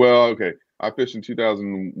 Well, okay, I fished in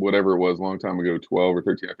 2000, whatever it was, a long time ago, 12 or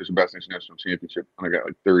 13. I fished a Bass Nation National Championship, and I got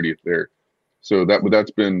like 30th there. So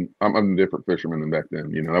that's been. I'm a different fisherman than back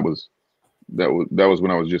then. You know, that was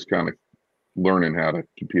when I was just kind of learning how to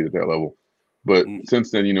compete at that level. But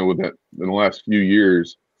since then, you know, with that, in the last few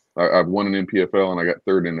years, I've won an NPFL and I got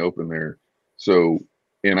 3rd in open there. So,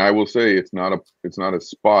 and I will say it's not a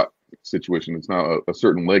spot situation. It's not a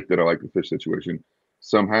certain lake that I like to fish situation.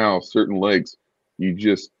 Somehow, certain lakes you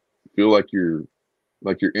just feel like you're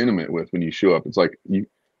intimate with when you show up. It's like you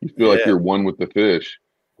feel like you're one with the fish,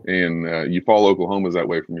 and you follow Oklahoma's that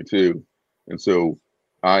way for me too. And so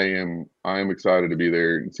I am excited to be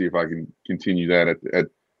there and see if I can continue that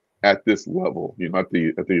at this level, you know, at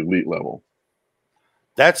the elite level.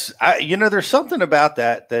 You know, there's something about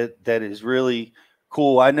that is really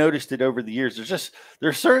cool. I noticed it over the years.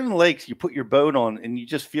 There's certain lakes you put your boat on and you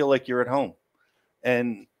just feel like you're at home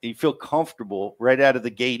and you feel comfortable right out of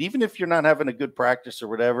the gate, even if you're not having a good practice or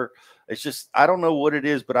whatever. It's just, I don't know what it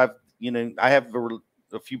is, but I have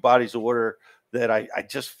a few bodies of water that I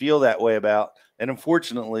just feel that way about. And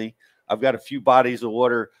unfortunately, I've got a few bodies of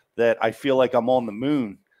water that I feel like I'm on the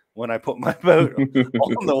moon when I put my boat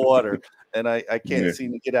on the water, and I can't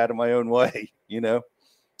seem to get out of my own way, you know.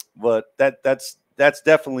 But that's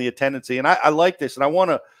definitely a tendency, and I like this, and I want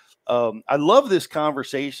to. I love this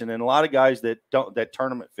conversation, and a lot of guys that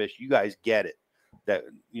tournament fish, you guys get it, that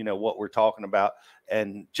you know what we're talking about.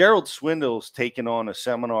 And Gerald Swindle's taken on a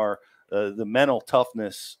seminar. The Mental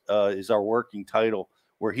Toughness is our working title,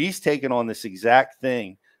 where he's taken on this exact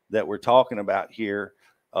thing that we're talking about here.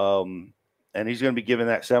 And he's going to be giving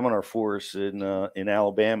that seminar for us in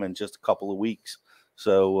Alabama in just a couple of weeks.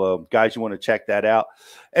 So guys, you want to check that out.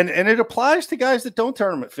 And it applies to guys that don't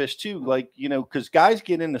tournament fish too. Like, you know, because guys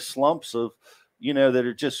get into slumps of, you know, that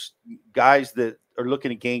are just guys that are looking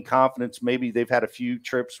to gain confidence. Maybe they've had a few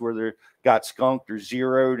trips where they got skunked or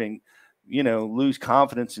zeroed and, you know, lose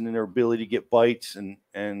confidence in their ability to get bites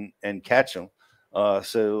and catch them.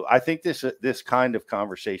 So I think this kind of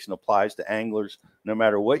conversation applies to anglers, no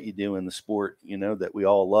matter what you do in the sport, you know, that we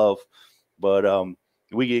all love. But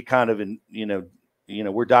we get kind of in, you know,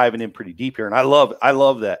 we're diving in pretty deep here, and I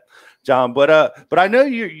love that, John. But I know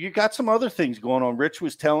you got some other things going on. Rich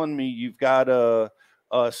was telling me you've got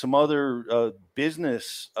some other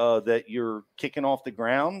business that you're kicking off the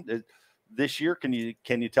ground this year. Can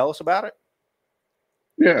you tell us about it?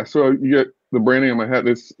 Yeah, so you get the branding on my hat.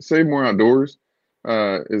 This Save More Outdoors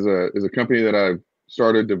is a company that I've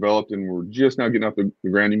started, developed, and we're just now getting off the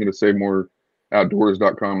ground. You can go to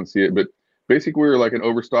SaveMoreOutdoors.com and see it. But basically, we're like an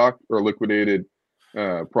overstocked or liquidated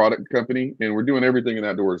product company, and we're doing everything in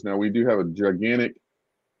outdoors. Now, we do have a gigantic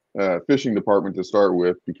fishing department to start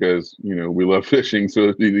with because, you know, we love fishing, so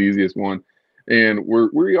it'd be the easiest one. And we're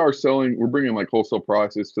bringing like wholesale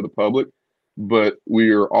prices to the public, but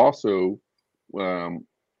we are also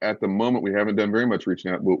at the moment, we haven't done very much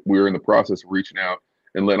reaching out, but we're in the process of reaching out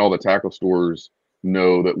and letting all the tackle stores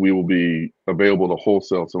know that we will be available to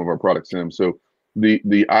wholesale some of our products to them. So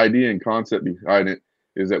the idea and concept behind it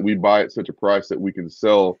is that we buy at such a price that we can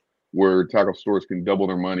sell where tackle stores can double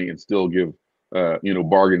their money and still give, you know,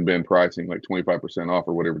 bargain bin pricing, like 25% off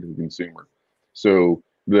or whatever to the consumer. So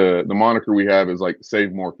the moniker we have is like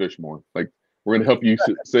Save More, Fish More. Like, we're going to help you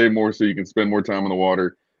save more so you can spend more time on the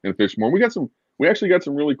water and fish more. We actually got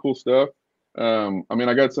some really cool stuff. I mean,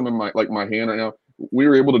 I got some in my hand right now. We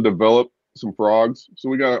were able to develop some frogs, so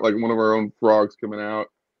we got like one of our own frogs coming out.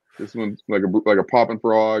 This one's like a popping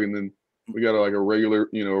frog, and then we got like a regular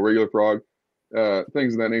frog.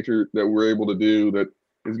 Things of that nature that we're able to do that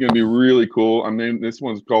is going to be really cool. This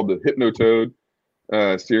one's called the Hypnotoad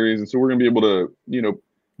series, and so we're going to be able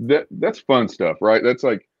to, that's fun stuff, right? That's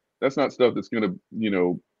not stuff that's going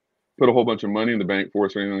to, put a whole bunch of money in the bank for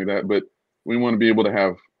us or anything like that. But we want to be able to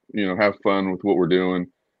have fun with what we're doing,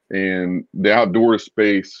 and the outdoor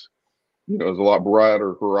space, is a lot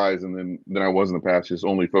broader horizon than I was in the past. Just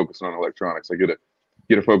only focusing on electronics. I get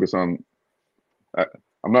to focus on.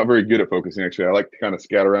 I'm not very good at focusing, actually. I like to kind of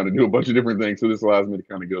scatter around and do a bunch of different things. So this allows me to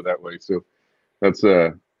kind of go that way. So that's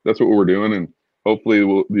what we're doing. And hopefully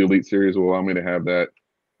the Elite Series will allow me to have that,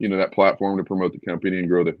 that platform to promote the company and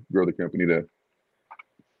grow the company to.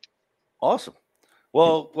 Awesome.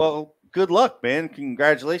 Well, good luck, man.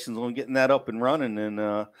 Congratulations on getting that up and running.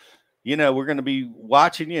 And, we're going to be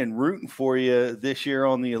watching you and rooting for you this year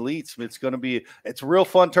on the Elites. It's a real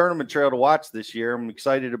fun tournament trail to watch this year. I'm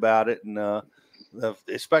excited about it. And,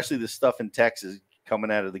 especially the stuff in Texas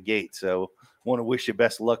coming out of the gate. So I want to wish you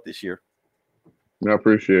best of luck this year. I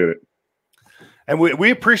appreciate it. And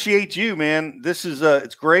we appreciate you, man. This is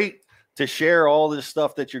it's great to share all this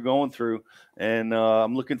stuff that you're going through. And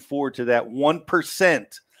I'm looking forward to that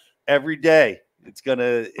 1% every day. It's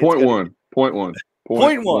point one.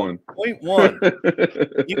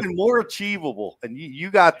 Even more achievable. And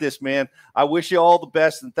you got this, man. I wish you all the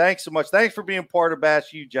best. And thanks so much. Thanks for being part of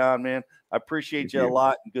Bash U, John, man. I appreciate you a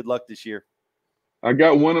lot, and good luck this year. I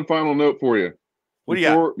got one final note for you. What do you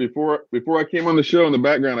got? Before I came on the show, in the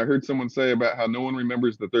background, I heard someone say about how no one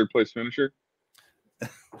remembers the third place finisher.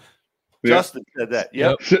 Justin said that.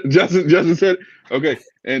 Yep. Justin said, okay.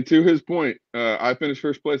 And to his point, I finished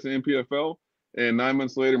first place in MPFL, and 9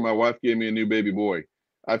 months later, my wife gave me a new baby boy.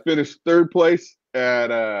 I finished third place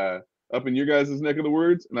at up in your guys' neck of the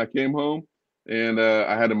woods, and I came home and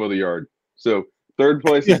I had to mow the yard. So third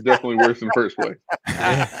place is definitely worse than first place.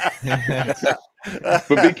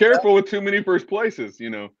 But be careful with too many first places.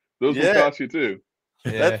 Those will cost you too.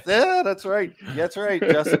 Yeah. That's right. That's right.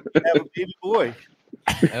 Justin, have a baby boy.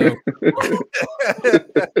 Oh.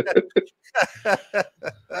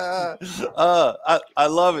 I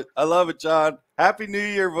love it. I love it, John. Happy New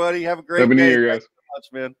Year, buddy. Have a great Happy day. New Year, guys. Thanks so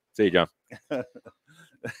much, man. See you, John.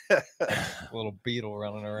 Little beetle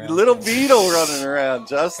running around. Little beetle running around,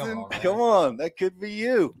 Justin. Come on. That could be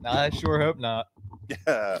you. I sure hope not.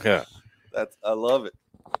 Yeah. I love it.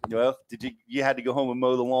 Well, you had to go home and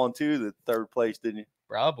mow the lawn too, the third place, didn't you?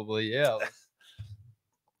 Probably, yeah.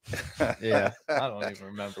 Yeah, I don't even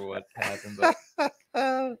remember what happened, but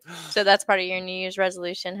so that's part of your New Year's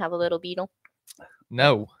resolution, have a little beetle?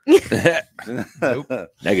 No. Nope.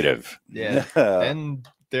 Negative. Yeah. And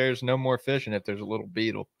there's no more fishing if there's a little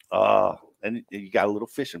beetle. And you got a little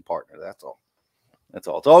fishing partner. That's all. It's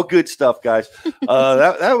all good stuff, guys.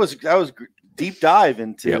 That was deep dive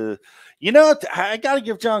into I got to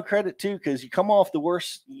give John credit too, because you come off the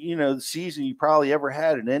worst season you probably ever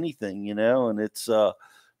had in anything, and it's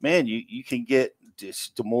man, you can get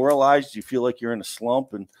just demoralized. You feel like you're in a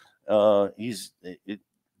slump, and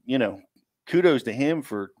kudos to him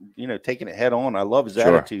for taking it head on. I love his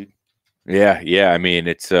attitude. Yeah. I mean,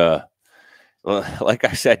 it's like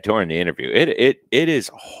I said during the interview, it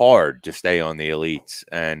is hard to stay on the Elites,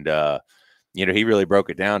 and he really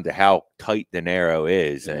broke it down to how tight the narrow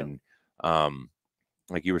is, and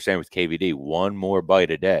like you were saying with KVD, one more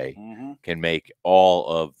bite a day can make all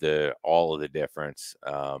of the difference.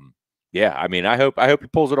 Yeah, I mean, I hope he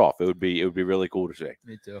pulls it off. It would be really cool to see.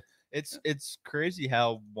 Me too. It's crazy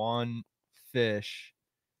how one fish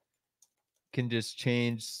can just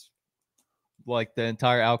change like the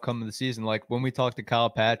entire outcome of the season. Like when we talked to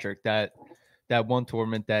Kyle Patrick, that one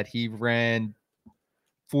tournament that he ran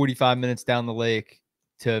 45 minutes down the lake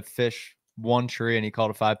to fish one tree and he caught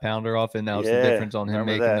a 5-pounder off, and that was the difference on him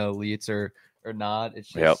making the Elites or not. It's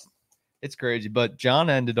just it's crazy. But John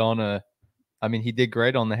ended on he did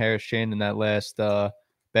great on the Harris chain in that last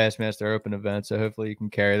Bassmaster Open event. So hopefully you can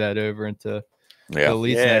carry that over into the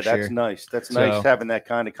Elites next year. That's nice. That's nice having that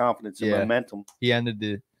kind of confidence and momentum. He ended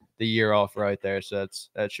the year off right there, so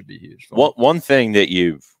that should be huge. One thing that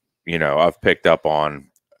I've picked up on,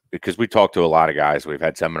 because we talked to a lot of guys, we've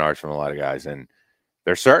had seminars from a lot of guys, and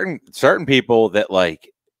there's certain people that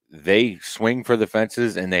they swing for the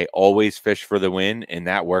fences and they always fish for the win, and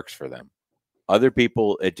that works for them. Other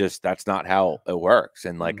people, that's not how it works.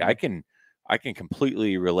 And I can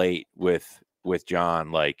completely relate with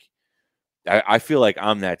John. Like I feel like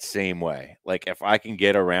I'm that same way. Like if I can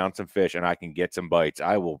get around some fish and I can get some bites,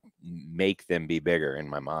 I will make them be bigger in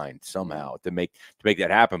my mind somehow to make that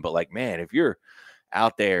happen. But like, man, if you're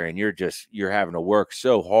out there and you're having to work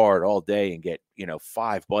so hard all day and get,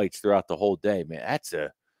 5 bites throughout the whole day, man, it's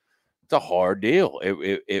a hard deal.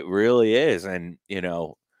 It really is. And,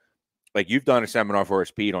 like you've done a seminar for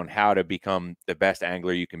us, Pete, on how to become the best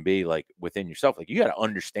angler you can be, like within yourself. Like you got to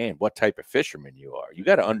understand what type of fisherman you are. You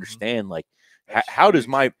got to understand, like, how does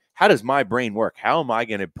my brain work? How am I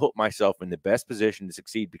going to put myself in the best position to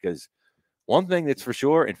succeed? Because one thing that's for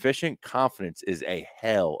sure in fishing, confidence is a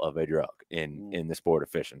hell of a drug in the sport of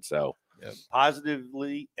fishing. So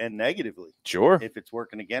positively and negatively, sure, if it's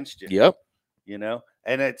working against you. Yep.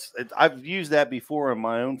 And it's I've used that before in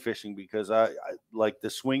my own fishing because I like the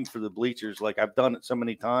swing for the bleachers. Like I've done it so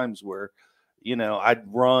many times where, I'd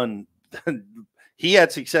run. He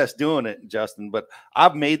had success doing it, Justin, but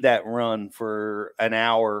I've made that run for an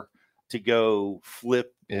hour to go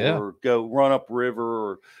flip or go run up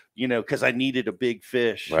river or, because I needed a big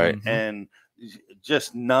fish. Right. And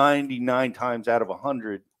just 99 times out of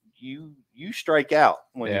 100, you strike out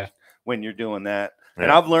when you're doing that. And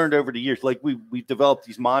I've learned over the years, like we've developed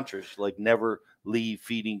these mantras, like never leave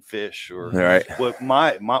feeding fish, or what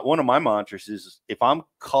one of my mantras is: if I'm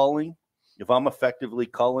effectively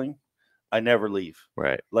culling, I never leave.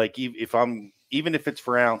 Right. Like even if it's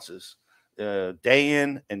for ounces, day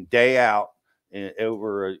in and day out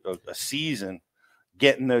over a season,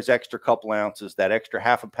 getting those extra couple ounces, that extra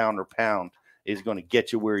half a pound or pound is going to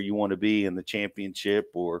get you where you want to be in the championship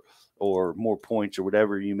or more points or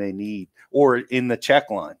whatever you may need, or in the check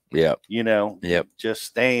line. Yeah. Just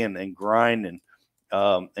staying and grinding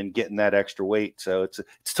and getting that extra weight. So it's a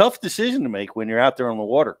tough decision to make when you're out there on the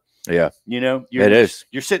water. Yeah. It is.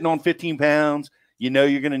 You're sitting on 15 pounds.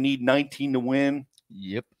 You're going to need 19 to win.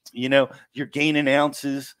 Yep. You're gaining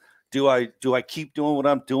ounces. Do I keep doing what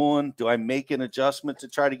I'm doing? Do I make an adjustment to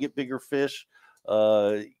try to get bigger fish?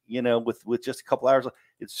 With just a couple hours,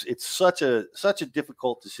 it's such a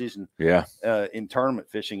difficult decision. Yeah. In tournament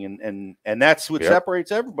fishing, and that's what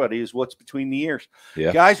separates everybody is what's between the ears.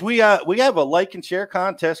 Yeah. Guys, we have a like and share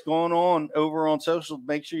contest going on over on social.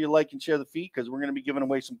 Make sure you like and share the feed because we're going to be giving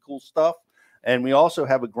away some cool stuff, and we also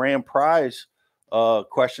have a grand prize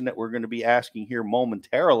question that we're going to be asking here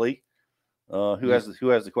momentarily. Who has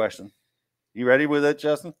the question? You ready with it,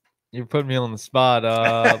 Justin? You're putting me on the spot.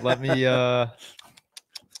 Let me. All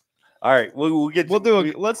right,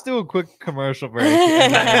 let's do a quick commercial break,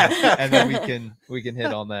 and then we can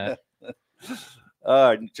hit on that.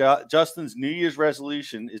 Justin's New Year's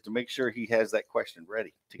resolution is to make sure he has that question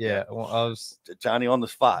ready. Well, I was Johnny on the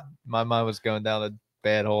spot. My mind was going down a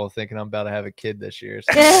bad hole thinking I'm about to have a kid this year.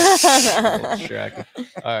 So distracted.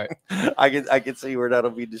 All right, I can see where that'll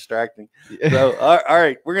be distracting. So all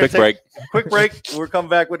right, we're gonna take a quick break. We'll come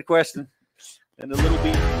back with a question and a little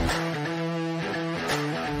beat.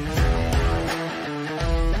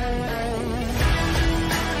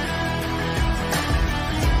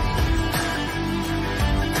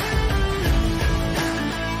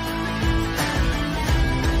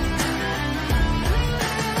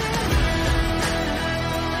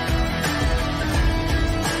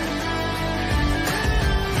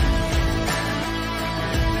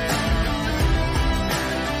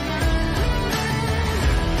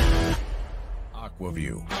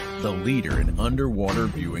 Aquaview, the leader in underwater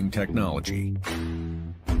viewing technology.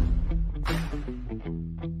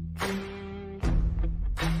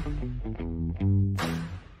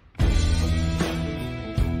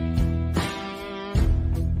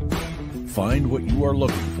 Find what you are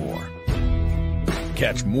looking for.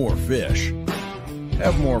 Catch more fish.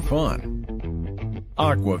 Have more fun.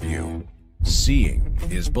 Aquaview. Seeing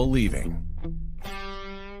is believing.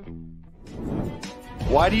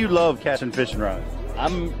 Why do you love catching fishing rods?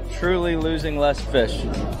 I'm truly losing less fish.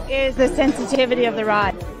 Is the sensitivity of the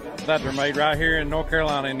rod. That they're made right here in North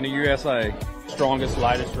Carolina in the USA. Strongest,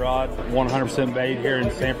 lightest rod, 100% made here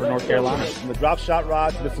in Sanford, North Carolina. From the drop shot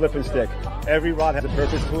rod to the flipping stick. Every rod has a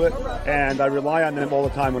purpose to it, and I rely on them all the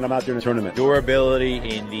time when I'm out there in a tournament. Durability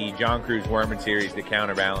in the John Cruz Worming series, the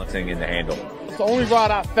counterbalancing in the handle. It's the only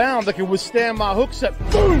rod I found that can withstand my hook set.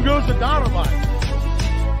 Boom goes the dynamite.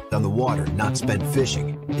 On the water, not spent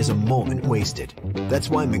fishing is a moment wasted. That's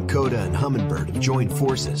why Minn Kota and Humminbird have joined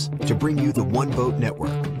forces to bring you the One Boat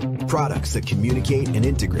Network. Products that communicate and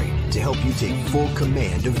integrate to help you take full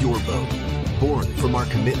command of your boat. Born from our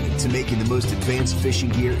commitment to making the most advanced fishing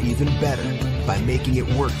gear even better by making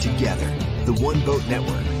it work together. The One Boat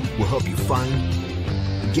Network will help you find,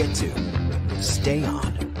 get to, stay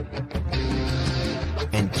on,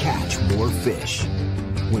 and catch more fish.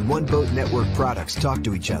 When One Boat Network products talk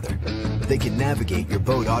to each other, they can navigate your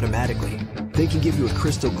boat automatically. They can give you a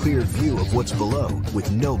crystal clear view of what's below with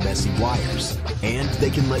no messy wires. And they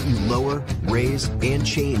can let you lower, raise, and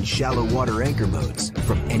change shallow water anchor modes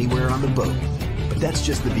from anywhere on the boat. But that's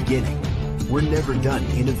just the beginning. We're never done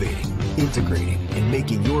innovating, integrating, and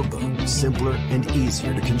making your boat simpler and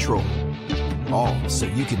easier to control. All so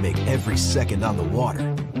you can make every second on the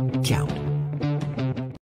water count.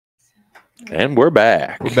 And we're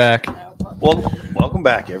back. We're back. Welcome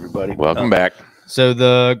back, everybody. Welcome back. So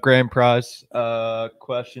the grand prize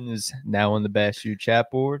question is now on the Bass U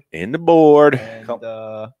chat board. In the board. And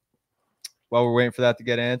while we're waiting for that to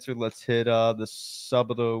get answered, let's hit the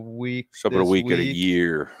sub of the week. Sub of the week of the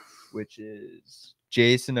year, which is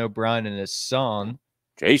Jason O'Brien and his son.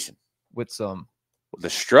 Jason with the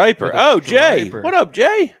striper. Jay. What up,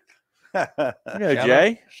 Jay?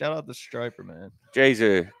 Jay. Shout out the striper, man. Jay's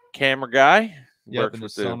a camera guy. Yep,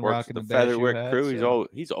 Works with the Featherwick crew.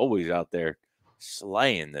 He's always out there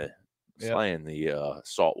slaying the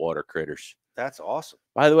saltwater critters. That's awesome.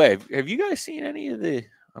 By the way, have you guys seen any of the?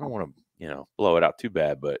 I don't want to blow it out too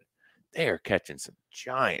bad, but they are catching some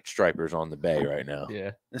giant stripers on the bay right now.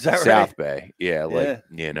 Yeah, is that South right? Bay? Yeah, like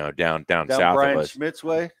down south Brian of us. Schmidt's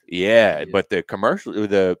way. Yeah, but the commercial,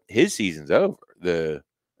 his season's over.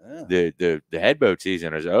 The headboat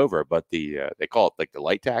season is over, but they call it like the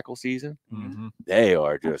light tackle season. Mm-hmm. They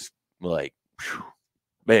are just like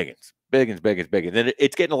biggins. And then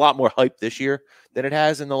it's getting a lot more hype this year than it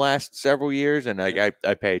has in the last several years. And I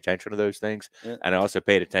pay attention to those things. Yeah. And I also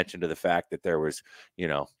paid attention to the fact that there was,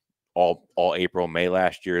 all April, May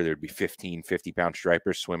last year, there'd be 15 50-pound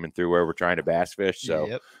stripers swimming through where we're trying to bass fish.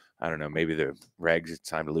 So I don't know, maybe the regs, it's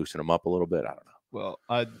time to loosen them up a little bit. I don't know. Well,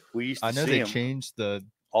 I know they changed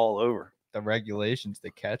all over the regulations to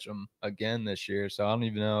catch them again this year. So I don't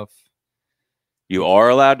even know if you are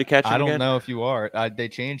allowed to catch them. I don't again? know if you are. They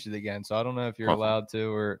changed it again, so I don't know if you're allowed to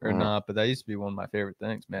or not. But that used to be one of my favorite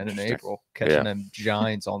things, man. In April, catching them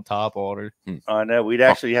giants on top water. I know. We'd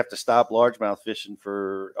actually have to stop largemouth fishing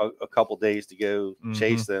for a couple days to go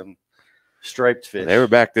chase them striped fish. They were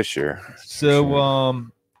back this year. So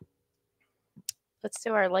let's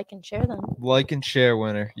do our like and share then. Like and share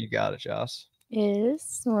winner. You got it, Joss.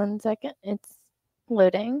 Is 1 second. It's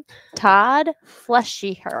loading. Todd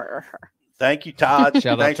Fleshier. Thank you, Todd.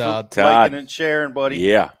 Shout out, Todd. For liking and sharing, buddy.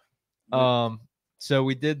 Yeah. So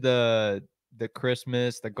we did the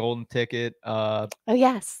Christmas, the golden ticket. Oh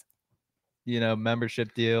yes.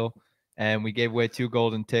 Membership deal, and we gave away 2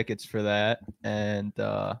 golden tickets for that. And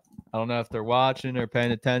I don't know if they're watching or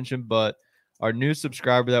paying attention, but our new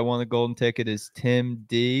subscriber that won the golden ticket is Tim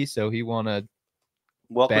D. So he won a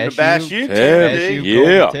welcome to Bass U,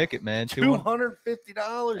 golden ticket, man.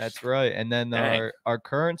 $250. That's right. And then our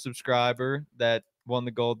current subscriber that won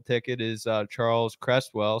the gold ticket is Charles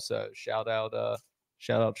Crestwell. So shout out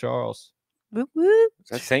Charles. Whoop, whoop. Is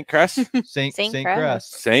that St. Crest? St.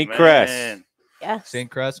 Crest. St. Crest. Yes.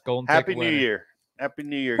 St. Crest golden Happy ticket. New Year. Happy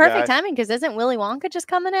New Year. Perfect guys. timing because isn't Willy Wonka just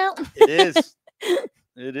coming out? It is.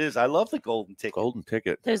 It is. I love the golden ticket. Golden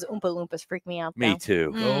ticket. Those Oompa Loompas freak me out. Me though.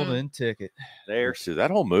 too. Golden ticket. That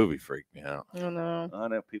whole movie freaked me out. I know. I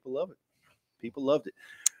know. People love it. People loved it.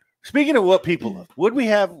 Speaking of what people love, what we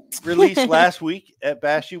have released last week at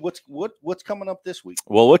Bass U? What's coming up this week?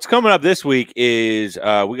 Well, what's coming up this week is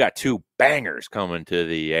we got 2 bangers coming to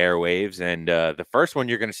the airwaves, and the first one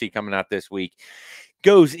you're going to see coming out this week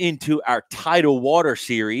goes into our Tidal Water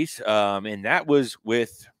series, and that was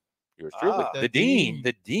with yours truly, the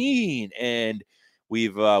Dean, and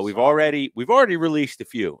we've already released a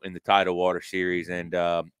few in the Tidal Water series, and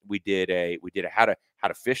we did a how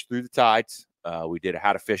to fish through the tides. We did a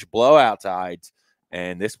how to fish blowout tides,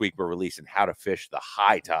 and this week we're releasing how to fish the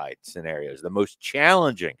high tide scenarios, the most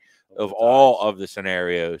challenging of all of the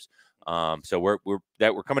scenarios. So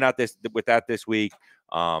we're coming out with that this week.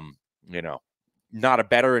 Not a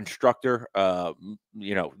better instructor,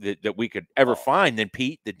 that we could ever find than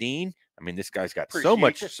Pete, the Dean. I mean, this guy's got so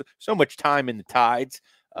much time in the tides.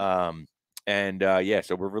 So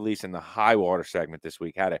we're releasing the high water segment this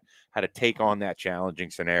week, how to take on that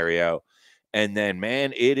challenging scenario. And then,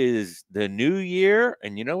 man, it is the new year,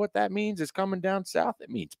 and you know what that means? It's coming down south. It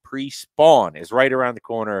means pre-spawn is right around the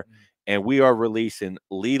corner, and we are releasing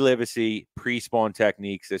Lee Livesey pre-spawn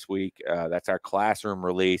techniques this week. That's our classroom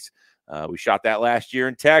release. We shot that last year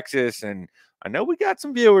in Texas, and I know we got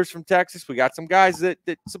some viewers from Texas. We got some guys that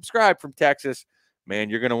subscribe from Texas.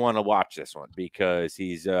 Man, you're going to want to watch this one because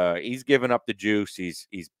he's giving up the juice.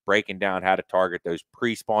 He's breaking down how to target those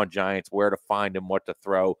pre-spawn giants, where to find them, what to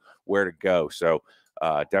throw, where to go. So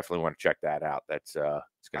definitely want to check that out. That's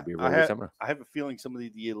it's going to be really something. I have a feeling some of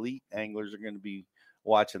the elite anglers are going to be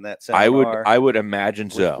watching that seminar. I would imagine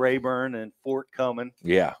so. Rayburn and Fort coming.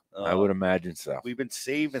 Yeah, I would imagine so. We've been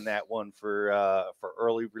saving that one for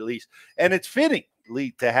early release, and it's fitting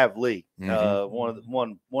to have Lee, one of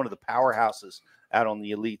the powerhouses out on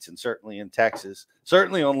the elites, and certainly in Texas,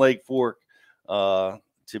 certainly on Lake Fork, to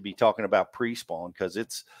be talking about pre-spawn, because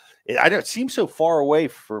I don't seem so far away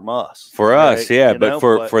from us. For us, yeah, but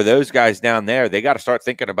for those guys down there, they got to start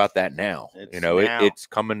thinking about that now. It's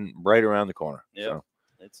coming right around the corner. Yeah, so.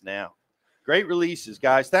 It's now. Great releases,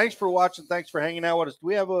 guys. Thanks for watching. Thanks for hanging out with us. Do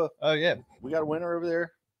we have a? Oh yeah, we got a winner over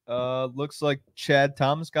there. Looks like Chad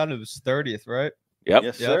Thomas got it. It was 30th, right? Yep.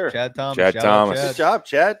 Yes, sir. Chad Thomas. Chad Thomas. Good job,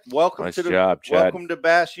 Chad. Welcome nice to the job, Chad. welcome to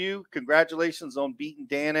Bass U. Congratulations on beating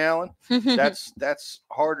Dan Allen. That's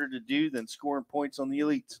harder to do than scoring points on the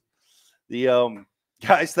elites. The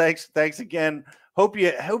guys, thanks again. Hope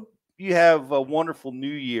you have a wonderful new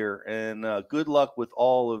year, and good luck with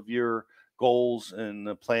all of your goals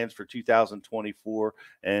and plans for 2024.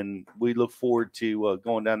 And we look forward to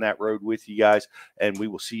going down that road with you guys. And we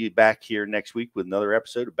will see you back here next week with another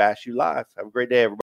episode of Bass U Live. Have a great day, everybody.